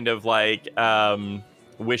same kind of,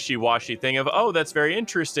 wishy-washy thing of, oh, that's very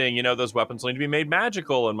interesting. You know, those weapons need to be made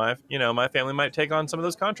magical, and my family might take on some of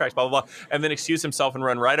those contracts, blah, blah, blah. And then excuse himself and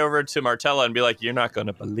run right over to Martella and be like, you're not going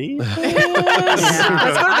to believe this. let's go to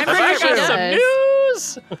the I got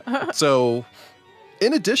preview. some news. So,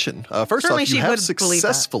 in addition, first Certainly off, she you have would believe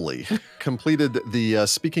that. successfully completed the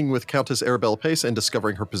speaking with Countess Arabelle Pace and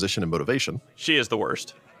discovering her position and motivation. She is the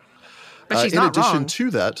worst. But she's in not addition wrong.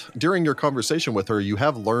 to that, during your conversation with her, you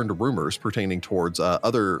have learned rumors pertaining towards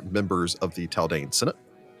other members of the Taldane Senate.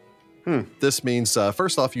 This means,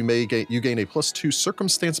 first off, you gain a +2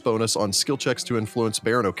 circumstance bonus on skill checks to influence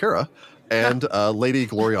Baron O'Kara and Lady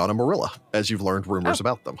Gloriana Marilla, as you've learned rumors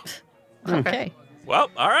about them. Okay. Well,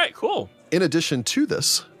 all right, cool. In addition to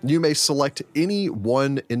this, you may select any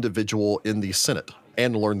one individual in the Senate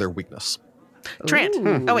and learn their weakness.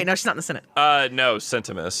 Trant. Oh, wait, no, she's not in the Senate. No,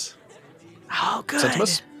 Centimus. Oh, good.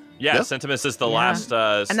 Sentimus? Yeah, Yeah. Centimus is the last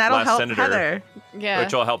And that'll last help senator, Heather. Yeah.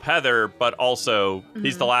 which will help Heather, but also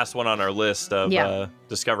he's the last one on our list of Yeah.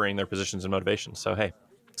 discovering their positions and motivations. So, hey.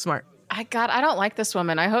 Smart. I don't like this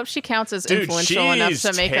woman. I hope she counts as Dude, influential enough she's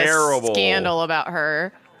to make terrible. a scandal about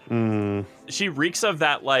her. She reeks of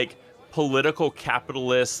that, political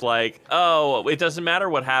capitalist, oh, it doesn't matter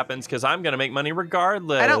what happens because I'm going to make money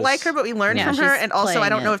regardless. I don't like her, but we learned Yeah, from her, she's and also I playing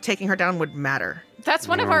don't know it. if taking her down would matter. That's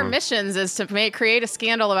one of our missions is to create a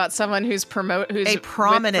scandal about someone who's A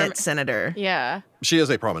prominent senator. Yeah. She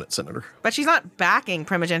is a prominent senator. But she's not backing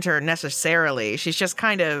primogeniture necessarily. She's just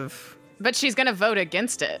kind of... But she's going to vote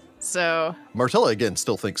against it. So Martella, again,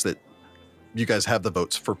 still thinks that you guys have the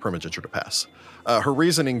votes for primogeniture to pass. Her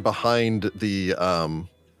reasoning behind the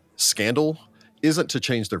scandal isn't to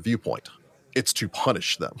change their viewpoint. It's to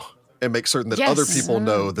punish them and make certain that Yes. other people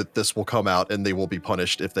know that this will come out and they will be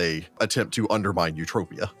punished if they attempt to undermine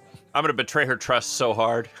Eutropia. I'm going to betray her trust so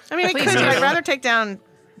hard. I mean, Please because do. I'd rather take down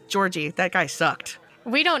Georgie. That guy sucked.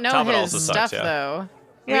 we don't know Talbot his also sucks, stuff, yeah. though.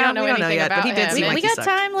 We don't know anything yet, about but he did him. seem like we he got sucked.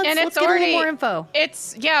 time. And Let's it's get a already- little more info.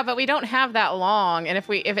 But we don't have that long, and if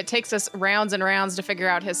it takes us rounds and rounds to figure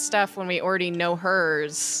out his stuff when we already know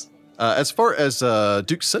hers. As far as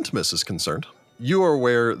Duke Centimus is concerned, you are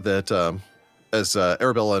aware that, as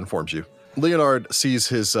Arabella informs you, Leonard sees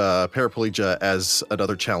his paraplegia as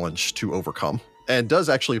another challenge to overcome, and does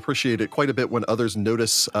actually appreciate it quite a bit when others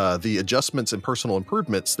notice the adjustments and personal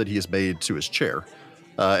improvements that he has made to his chair,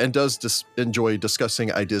 and does enjoy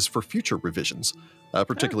discussing ideas for future revisions,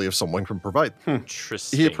 particularly if someone can provide them.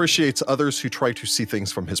 Interesting. He appreciates others who try to see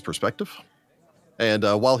things from his perspective. And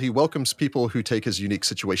while he welcomes people who take his unique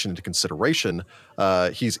situation into consideration,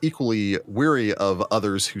 he's equally weary of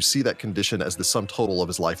others who see that condition as the sum total of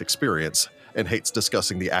his life experience and hates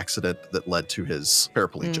discussing the accident that led to his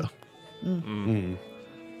paraplegia.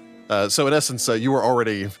 So in essence, you were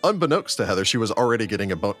already, unbeknownst to Heather, she was already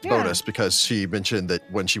getting a bonus because she mentioned that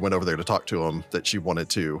when she went over there to talk to him, that she wanted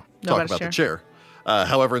to talk about the chair.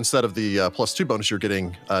 However, instead of the +2 bonus you're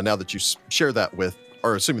getting, now that you share that with,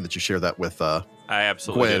 or assuming that you share that with I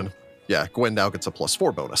absolutely Gwen, do. yeah, Gwen now gets a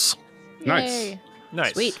 +4 bonus. Nice. Yay.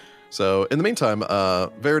 Nice. Sweet. So in the meantime,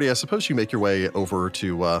 Verity, I suppose you make your way over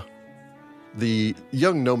to the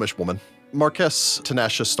young gnomish woman. Marquess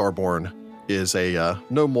Tenacia Starborn is a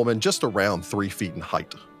gnome woman just around 3 feet in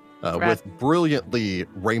height, with brilliantly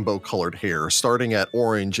rainbow-colored hair, starting at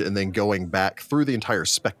orange and then going back through the entire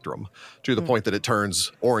spectrum to the point that it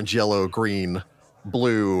turns orange, yellow, green,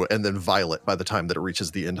 blue, and then violet by the time that it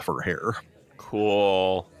reaches the end of her hair.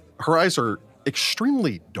 Cool. Her eyes are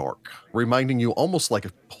extremely dark, reminding you almost like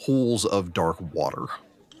pools of dark water.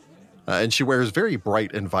 And she wears very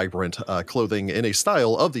bright and vibrant clothing in a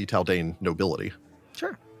style of the Taldane nobility.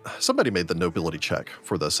 Sure. Somebody made the nobility check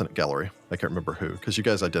for the Senate Gallery. I can't remember who, because you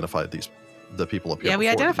guys identified the people up here. Yeah, we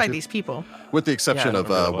before, didn't identified you? these people. With the exception Yeah, I of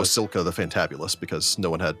remember that was. Wasilka the Fantabulous, because no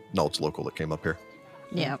one had knowledge local that came up here.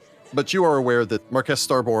 Yeah. But you are aware that Marquess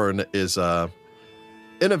Starborn is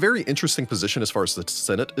in a very interesting position as far as the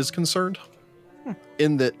Senate is concerned,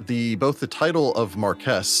 in that both the title of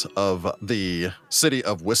Marquess of the city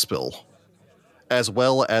of Wispel, as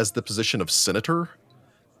well as the position of senator,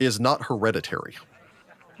 is not hereditary.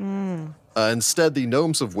 Instead, the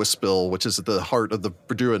gnomes of Wispel, which is at the heart of the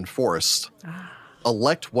Verduin Forest,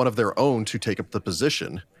 elect one of their own to take up the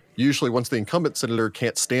position, usually once the incumbent senator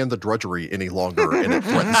can't stand the drudgery any longer and it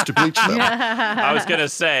threatens to bleach them. I was gonna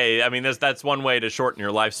say, I mean, that's one way to shorten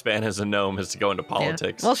your lifespan as a gnome is to go into Yeah.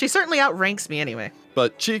 politics. Well, she certainly outranks me anyway.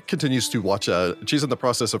 But she continues to watch. She's in the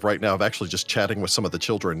process of right now of actually just chatting with some of the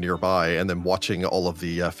children nearby and then watching all of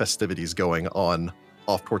the festivities going on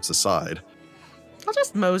off towards the side. I'll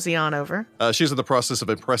just mosey on over. She's in the process of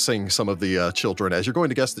impressing some of the children, as you're going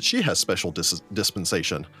to guess that she has special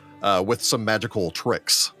dispensation with some magical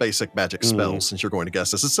tricks, basic magic spells. Since you're going to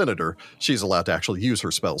guess as a senator, she's allowed to actually use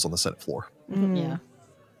her spells on the Senate floor. Yeah.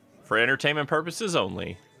 For entertainment purposes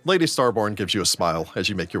only. Lady Starborn gives you a smile as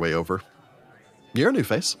you make your way over. You're a new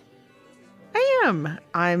face. I am.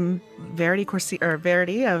 I'm Verity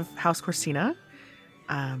of House Corsina.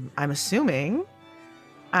 I'm assuming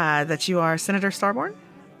that you are Senator Starborn?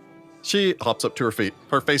 She hops up to her feet.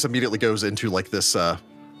 Her face immediately goes into like this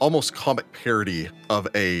almost comic parody of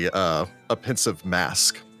a pensive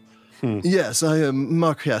mask. Yes, I am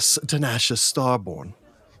Marquess Tenacia Starborn.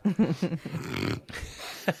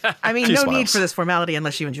 I mean, She no smiles. need for this formality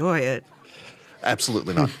unless you enjoy it.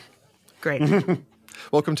 Absolutely not. Great.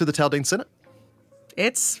 Welcome to the Taldane Senate,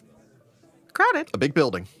 It's crowded. a big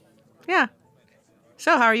building. Yeah.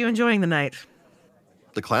 So, how are you enjoying the night?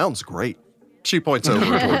 The clown's great. She points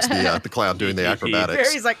over towards the clown doing the acrobatics.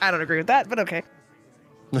 Barry's like, I don't agree with that, but okay.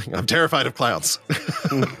 I'm terrified of clowns.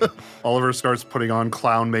 Oliver starts putting on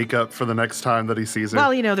clown makeup for the next time that he sees her.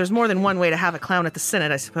 Well, you know, there's more than one way to have a clown at the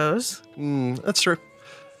Senate, I suppose. That's true.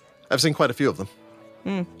 I've seen quite a few of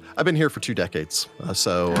them. I've been here for 2 decades,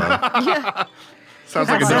 so Sounds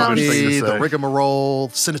like a Well, gnomish thing to the say. rigmarole,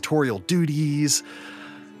 senatorial duties.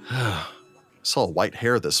 Saw white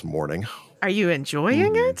hair this morning. Are you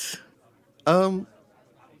enjoying it?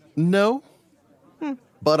 No,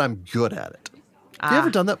 but I'm good at it. Have you ever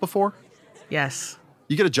done that before? Yes.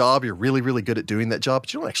 You get a job, you're really, really good at doing that job,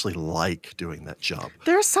 but you don't actually like doing that job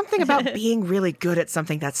There's something about being really good at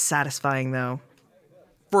something that's satisfying, though.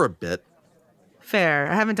 for a bit. Fair.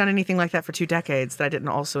 I haven't done anything like that for 2 decades that I didn't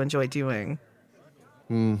also enjoy doing.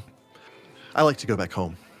 I like to go back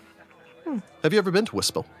home. Have you ever been to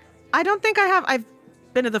Wispel? I don't think I have. I've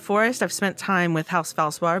been to the forest. I've spent time with House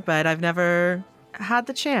Valspar, but I've never had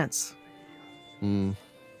the chance. I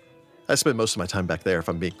spend most of my time back there, if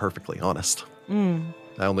I'm being perfectly honest.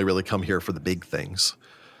 I only really come here for the big things.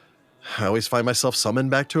 I always find myself summoned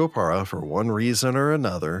back to Apara for one reason or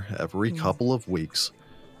another every couple of weeks.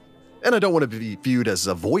 And I don't want to be viewed as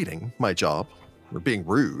avoiding my job or being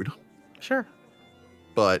rude, Sure.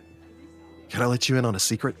 but can I let you in on a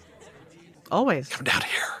secret? Always. Come down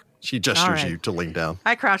here. She gestures right. you to lean down.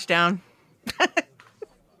 I crouch down.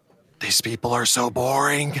 These people are so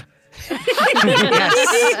boring. Yes.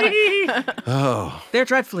 Oh, They're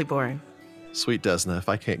dreadfully boring. sweet Desna, if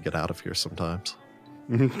I can't get out of here sometimes.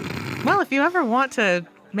 Well, if you ever want to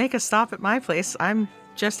make a stop at my place, I'm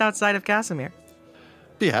just outside of Casimir.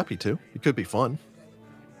 Be happy to. It could be fun.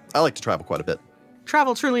 I like to travel quite a bit.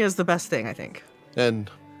 Travel truly is the best thing, I think. And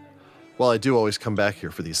while I do always come back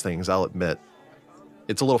here for these things, I'll admit,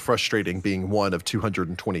 it's a little frustrating being one of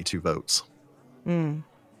 222 votes.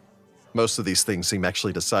 Most of these things seem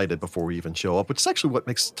actually decided before we even show up, which is actually what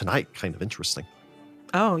makes tonight kind of interesting.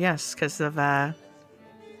 Oh, yes, because of the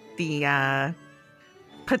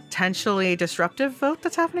potentially disruptive vote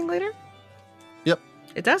that's happening later. Yep.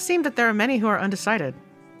 It does seem that there are many who are undecided.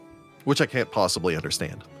 Which I can't possibly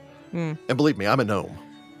understand. And believe me, I'm a gnome.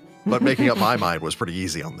 But making up my mind was pretty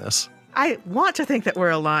easy on this. I want to think that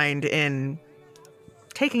we're aligned in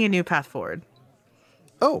taking a new path forward.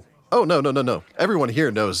 Oh, no. Everyone here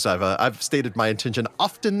knows I've stated my intention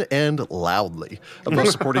often and loudly of both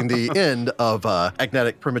supporting the end of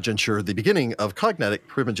agnatic primogeniture, the beginning of cognatic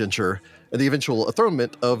primogeniture, and the eventual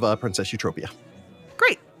enthronement of Princess Eutropia.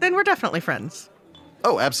 Great, then we're definitely friends.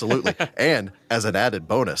 Oh, absolutely. And as an added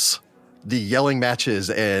bonus, the yelling matches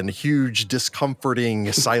and huge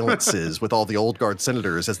discomforting silences with all the old guard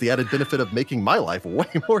senators as the added benefit of making my life way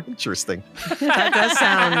more interesting. That does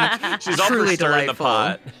sound She's all for truly stirring delightful. the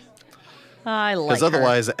pot. I like Because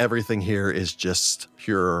otherwise, everything here is just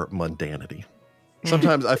pure mundanity.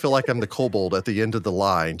 Sometimes I feel like I'm the kobold at the end of the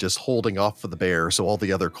line, just holding off for the bear so all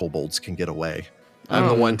the other kobolds can get away. I'm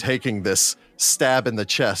the one taking this stab in the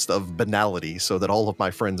chest of banality so that all of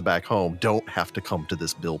my friends back home don't have to come to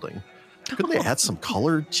this building. Couldn't they add some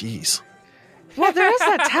color? Jeez. Well, there is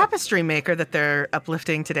that tapestry maker that they're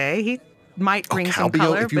uplifting today. He might bring some Calbio,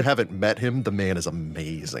 color. if you but- haven't met him, the man is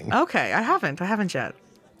amazing. Okay, I haven't yet.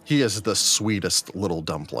 He is the sweetest little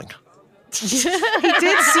dumpling. He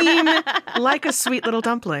did seem like a sweet little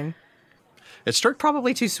dumpling. It's true.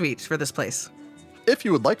 Probably too sweet for this place. If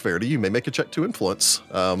you would like, Verity, you may make a check to influence.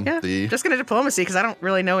 Yeah, just gonna diplomacy because I don't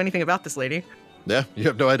really know anything about this lady. Yeah, you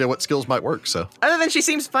have no idea what skills might work, so. Other than she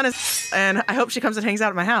seems fun as, and I hope she comes and hangs out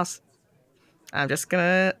at my house. I'm not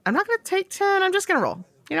gonna take 10. I'm just gonna roll.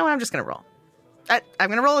 You know what? I'm just gonna roll. I'm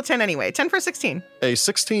gonna roll a 10 anyway. 10 for 16. A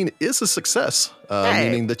 16 is a success, Hey.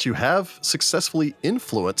 meaning that you have successfully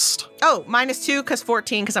influenced. Oh, -2 because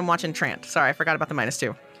 14 because I'm watching Trant. Sorry, I forgot about the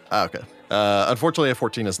 -2. Okay. Unfortunately, a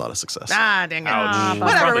 14 is not a success. Ah, dang it. Ouch.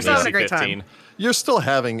 Whatever, Probably we're still having a easy great 15. time. You're still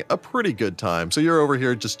having a pretty good time. So you're over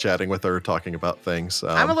here just chatting with her, talking about things.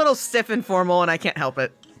 I'm a little stiff and formal, and I can't help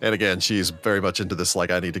it. And again, she's very much into this,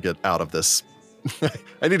 like, I need to get out of this.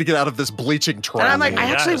 I need to get out of this bleaching trap. And I'm like, I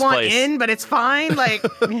Yeah, actually this want place. in, but it's fine. Like,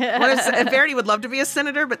 Verity would love to be a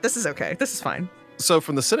senator, but this is okay. This is fine. So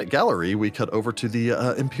from the Senate Gallery, we cut over to the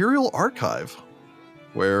Imperial Archive,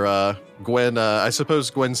 where Gwen, I suppose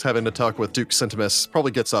Gwen's having to talk with Duke Centimus,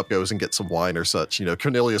 probably gets up, goes and gets some wine or such. You know,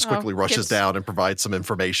 Cornelius quickly rushes gets- down and provides some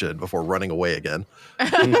information before running away again. I've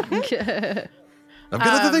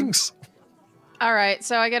got other things. All right,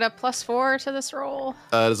 so I get a +4 to this roll.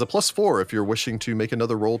 It is a +4 if you're wishing to make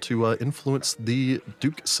another roll to influence the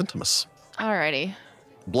Duke Centimus. Alrighty.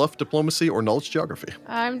 Bluff, diplomacy, or knowledge geography.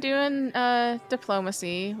 I'm doing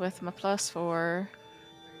diplomacy with my +4.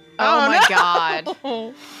 Oh, Oh, my no. god.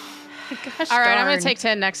 Gosh, All right, I'm darn. gonna take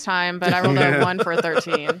 10 next time, but I rolled a 1 for a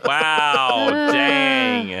 13. Wow,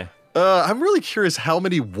 dang. I'm really curious how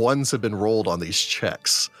many ones have been rolled on these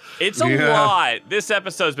checks. It's a Yeah. lot. This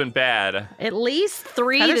episode's been bad. At least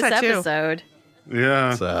 3 Heather's this had 2. episode.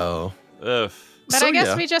 Yeah. So, Ugh. But so I guess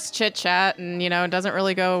yeah. we just chit chat and, it doesn't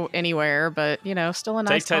really go anywhere, but, still a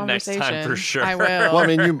nice Take 10 next conversation. time for sure. I will. Well, I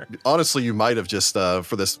mean, you might have just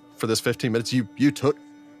for this 15 minutes, you took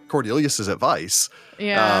Cordelius's advice,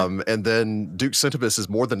 yeah. and then Duke Centimus is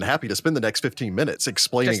more than happy to spend the next 15 minutes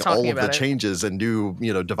explaining Just talking all of the about it. changes and new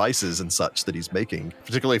devices and such that he's making,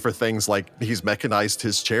 particularly for things like he's mechanized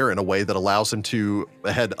his chair in a way that allows him to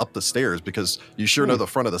head up the stairs, because you sure know the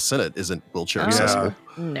front of the Senate isn't wheelchair Oh. accessible.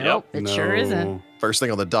 Nope, it sure isn't. First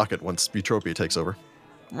thing on the docket once Eutropia takes over.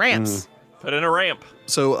 Ramps. Put in a ramp.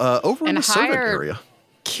 So over in And the servant hire- area.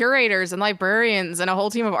 Curators and librarians and a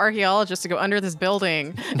whole team of archaeologists to go under this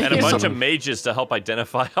building. And a bunch of mages to help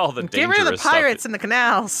identify all the Get dangerous rid of the stuff. pirates in the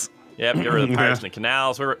canals. Yep, get rid of the pirates in the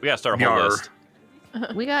canals. We gotta start a whole Yarr. list.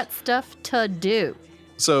 We got stuff to do.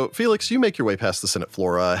 So, Felix, you make your way past the Senate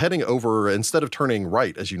floor, heading over, instead of turning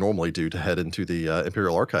right as you normally do to head into the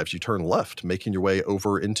Imperial Archives, you turn left, making your way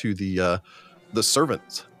over into the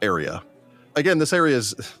servants area. Again, this area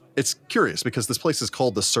it's curious because this place is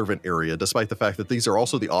called the servant area, despite the fact that these are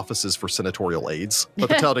also the offices for senatorial aides. But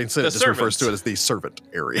the Tal'Dain Senate just refers to it as the servant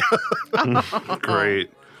area.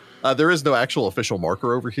 Great. There is no actual official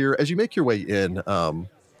marker over here. As you make your way in,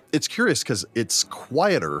 it's curious because it's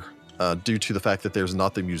quieter due to the fact that there's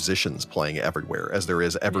not the musicians playing everywhere, as there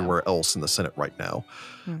is everywhere else in the Senate right now.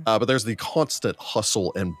 But there's the constant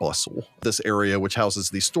hustle and bustle. This area, which houses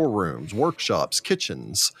the storerooms, workshops,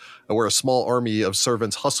 kitchens, where a small army of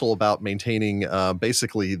servants hustle about maintaining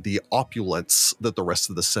basically the opulence that the rest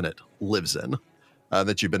of the Senate lives in,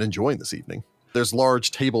 that you've been enjoying this evening. There's large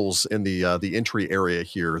tables in the entry area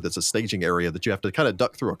here. That's a staging area that you have to kind of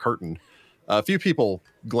duck through a curtain. A few people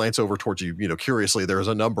glance over towards you, curiously. There's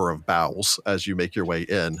a number of bows as you make your way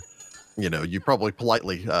in. You probably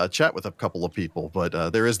politely chat with a couple of people,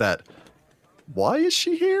 but there is that, why is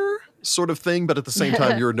she here sort of thing. But at the same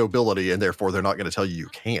time, you're nobility, and therefore they're not going to tell you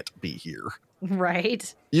can't be here.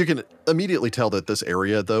 Right. You can immediately tell that this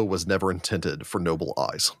area, though, was never intended for noble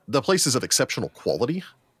eyes. The place is of exceptional quality,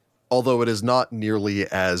 although it is not nearly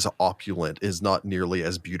as opulent, is not nearly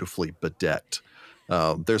as beautifully bedecked.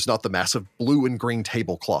 There's not the massive blue and green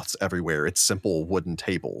tablecloths everywhere. It's simple wooden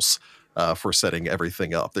tables for setting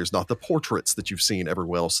everything up. There's not the portraits that you've seen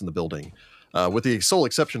everywhere else in the building. With the sole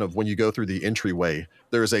exception of when you go through the entryway,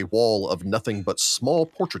 there is a wall of nothing but small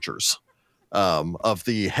portraitures of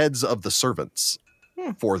the heads of the servants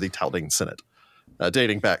for the Tal'Dain Senate,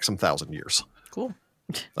 dating back some 1,000 years. Cool.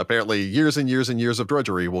 Apparently, years and years and years of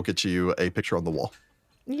drudgery will get you a picture on the wall.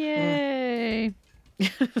 Yay.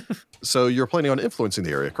 So you're planning on influencing the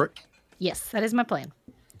area, correct? Yes, that is my plan.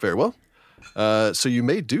 Very well. So you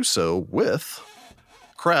may do so with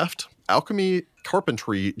craft, alchemy,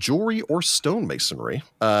 carpentry, jewelry, or stonemasonry.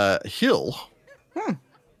 Hill,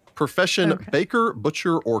 profession, baker,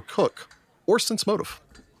 butcher, or cook, or sense motive.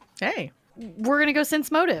 Hey, We're going to go sense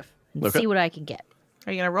motive and Okay. see what I can get.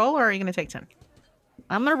 are you going to roll or are you going to take 10?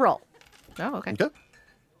 I'm going to roll. Oh, okay. Okay.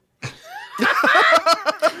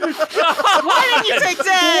 Why didn't you take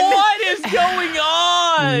 10? What is going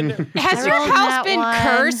on? Has I your rolled house that been one.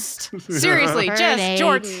 cursed? Seriously, For an Jess, 8.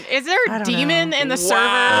 Jordan, is there I a don't demon know. in the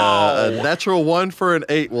Wow. A natural 1 for an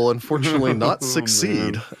 8 will unfortunately not Oh,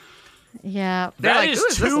 succeed. man. Yeah. They're That like, is "Who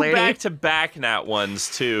is this two lady?" back-to-back nat ones,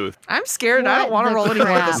 too. I'm scared. I don't What want to the roll any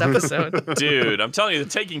more this crap? episode. Dude, I'm telling you, the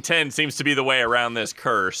taking 10 seems to be the way around this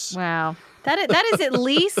curse. Wow. That is at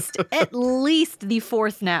least the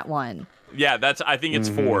fourth nat one. Yeah, I think it's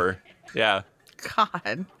 4. Yeah.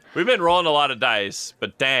 God. We've been rolling a lot of dice,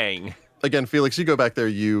 but dang. Again, Felix, you go back there,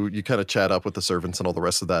 you kind of chat up with the servants and all the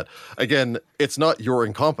rest of that. Again, it's not your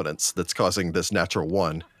incompetence that's causing this natural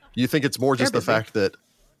 1. You think it's more just They're the busy. fact that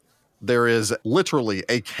there is literally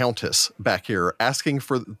a countess back here asking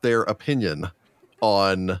for their opinion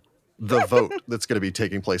on the vote that's going to be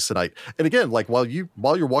taking place tonight. And again, like while you're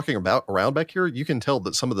walking around back here, you can tell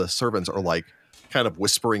that some of the servants are like kind of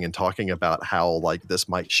whispering and talking about how like this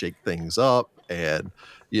might shake things up. And,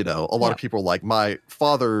 a lot of people are like, my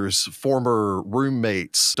father's former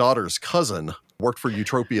roommate's daughter's cousin worked for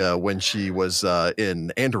Eutropia when she was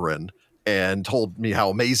in Andoran and told me how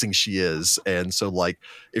amazing she is. And so like,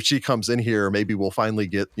 if she comes in here, maybe we'll finally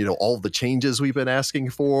get, all the changes we've been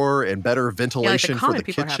asking for and better ventilation for common the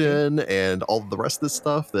people are happy. kitchen and all of the rest of this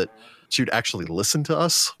stuff that she'd actually listen to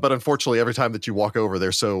us. But unfortunately, every time that you walk over,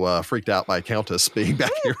 they're so freaked out by Countess being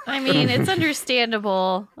back here. I mean, it's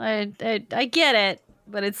understandable. I get it,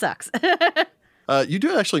 but it sucks. You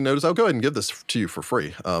do actually notice, I'll go ahead and give this to you for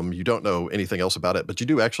free. You don't know anything else about it, but you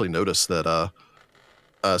do actually notice that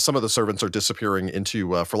some of the servants are disappearing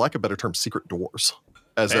into, for lack of a better term, secret doors,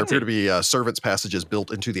 as there Fancy. appear to be servants' passages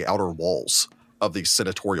built into the outer walls of the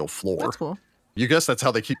senatorial floor. That's cool. You guess that's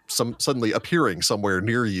how they keep suddenly appearing somewhere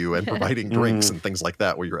near you and providing drinks and things like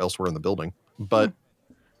that where you're elsewhere in the building. But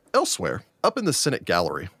elsewhere, up in the Senate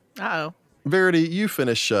gallery, Uh-oh. Verity, you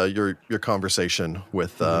finish your conversation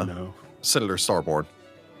with No. Senator Starboard.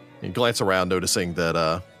 You glance around, noticing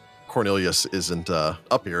that Cornelius isn't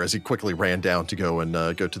up here, as he quickly ran down to go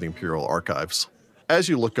to the Imperial Archives. As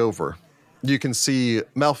you look over, you can see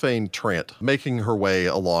Malphane Trant making her way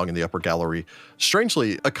along in the upper gallery,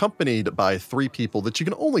 strangely accompanied by 3 people that you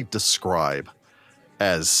can only describe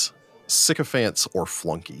as sycophants or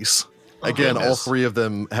flunkies. Again, all goodness. 3 of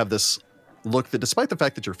them have this look that, despite the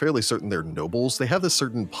fact that you're fairly certain they're nobles, they have this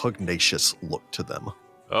certain pugnacious look to them.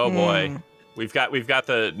 Oh boy. We've got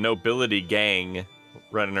the nobility gang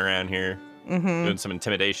running around here Mm-hmm. doing some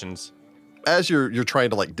intimidations. as you're trying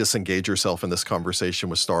to like disengage yourself in this conversation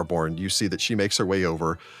with Starborn, you see that she makes her way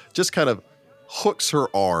over, just kind of hooks her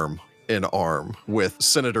arm in arm with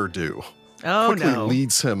Senator Dew. Oh, Quickly no.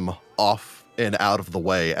 leads him off and out of the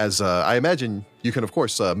way, as I imagine you can, of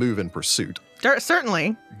course, move in pursuit.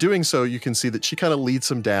 Certainly. Doing so, you can see that she kind of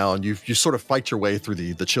leads him down. You sort of fight your way through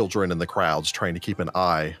the children and the crowds, trying to keep an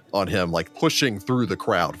eye on him, like pushing through the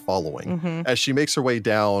crowd following, as she makes her way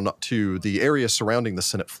down to the area surrounding the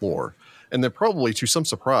Senate floor. And then probably to some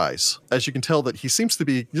surprise, as you can tell that he seems to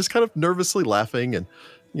be just kind of nervously laughing, and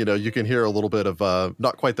you can hear a little bit of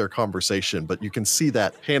not quite their conversation, but you can see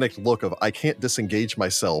that panicked look of, I can't disengage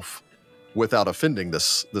myself without offending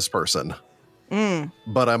this person.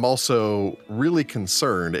 But I'm also really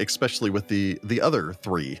concerned, especially with the other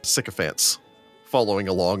 3 sycophants following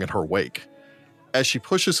along in her wake, as she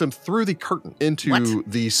pushes him through the curtain into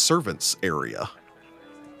the servants' area.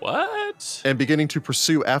 What? And beginning to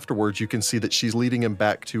pursue afterwards, you can see that she's leading him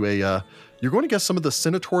back to you're going to guess some of the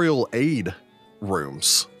senatorial aid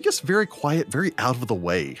rooms. I guess very quiet, very out of the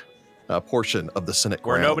way portion of the Senate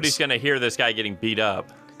grounds. Where nobody's going to hear this guy getting beat up.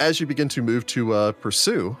 As you begin to move to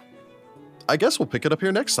pursue, I guess we'll pick it up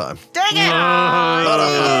here next time. Dang it! It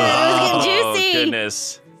was getting Oh, juicy.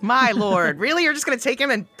 goodness. My lord. Really? You're just going to take him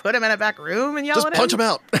and put him in a back room and yell Just at punch him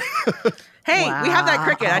out. Hey, we have that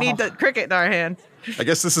cricket. I need the cricket in our hand. I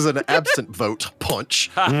guess this is an absent vote punch.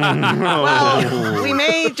 Well, we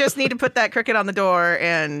may just need to put that cricket on the door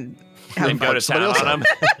and have And go to somebody town else on him.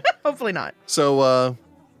 hopefully not. So,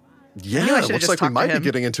 yeah, I it should've looks just like we talked to might be him.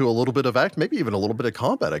 getting into a little bit of act, maybe even a little bit of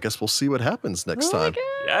combat. I guess we'll see what happens next time.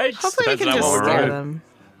 Yikes. Hopefully we Depends can on just what we're scare doing. them.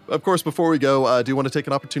 Of course, before we go, I do want to take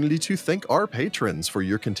an opportunity to thank our patrons for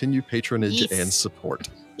your continued patronage Yes. and support.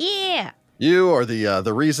 Yeah. You are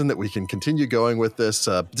the reason that we can continue going with this,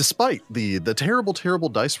 despite the terrible, terrible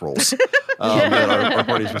dice rolls that our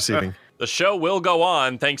party's receiving. The show will go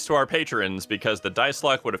on thanks to our patrons because the dice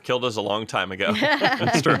luck would have killed us a long time ago.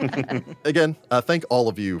 That's true. Again, thank all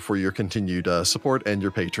of you for your continued support and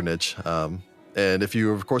your patronage. And if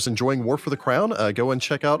you're, of course, enjoying War for the Crown, go and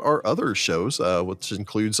check out our other shows, which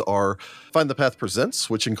includes our Find the Path Presents,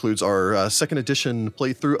 which includes our second edition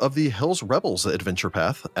playthrough of the Hell's Rebels adventure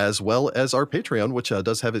path, as well as our Patreon, which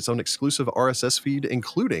does have its own exclusive RSS feed,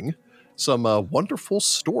 including some wonderful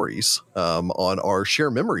stories on our Share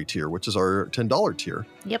Memory tier, which is our $10 tier.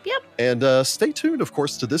 Yep. And stay tuned, of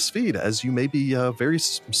course, to this feed, as you may be very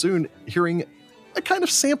soon hearing a kind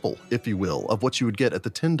of sample, if you will, of what you would get at the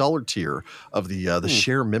 $10 tier of the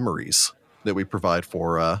Share Memories that we provide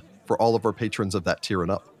for all of our patrons of that tier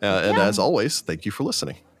and up. And as always, thank you for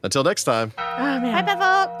listening. Until next time. Oh, Bye, man.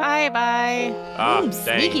 Bevo. Bye. Ah, dang.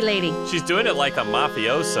 Sneaky lady. She's doing it like a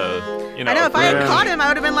mafioso. You know, I know, if I had Yeah. caught him, I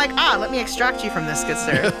would have been like, let me extract you from this, good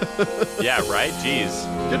sir. Yeah, right? Jeez.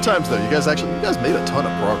 Good times, though. You guys made a ton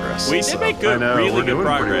of progress. We did so- make I good, know, really we're good doing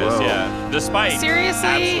pretty progress, well. yeah. Despite Seriously?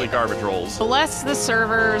 absolutely garbage rolls. Bless the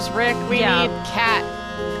servers. Rick, we Yeah. need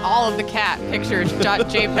all of the cat pictures,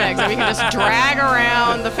 .jpegs, that we can just drag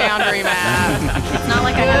around the Foundry map. It's not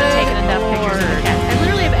like I haven't taken enough pictures of the cat. I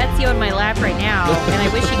literally have Ezio in my lap right now, and I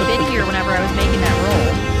wish he'd been here whenever I was making that roll.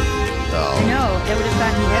 Oh. I know, that would have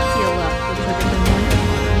gotten me Ezio up, which would have been wonderful.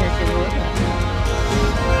 Yes, it would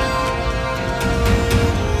have.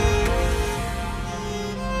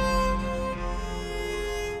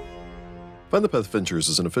 Find the Path Ventures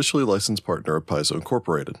is an officially licensed partner of Paizo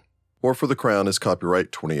Incorporated. War for the Crown is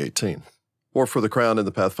copyright 2018. War for the Crown and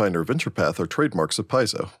the Pathfinder Adventure Path are trademarks of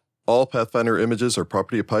Paizo. All Pathfinder images are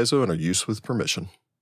property of Paizo and are used with permission.